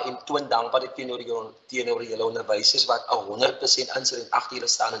dankbaar en toon dankbaarheid teenoor julle onderwysers wat 100% insit en agter julle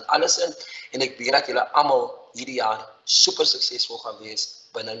staan en alles in. En ek weet dat julle almal hierdie jaar super suksesvol gaan wees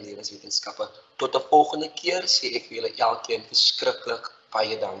binne lewenswetenskappe. Tot 'n volgende keer sê ek vir julle elkeen verskriklik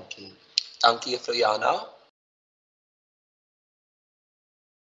baie dankie. Dankie juffrou Jana.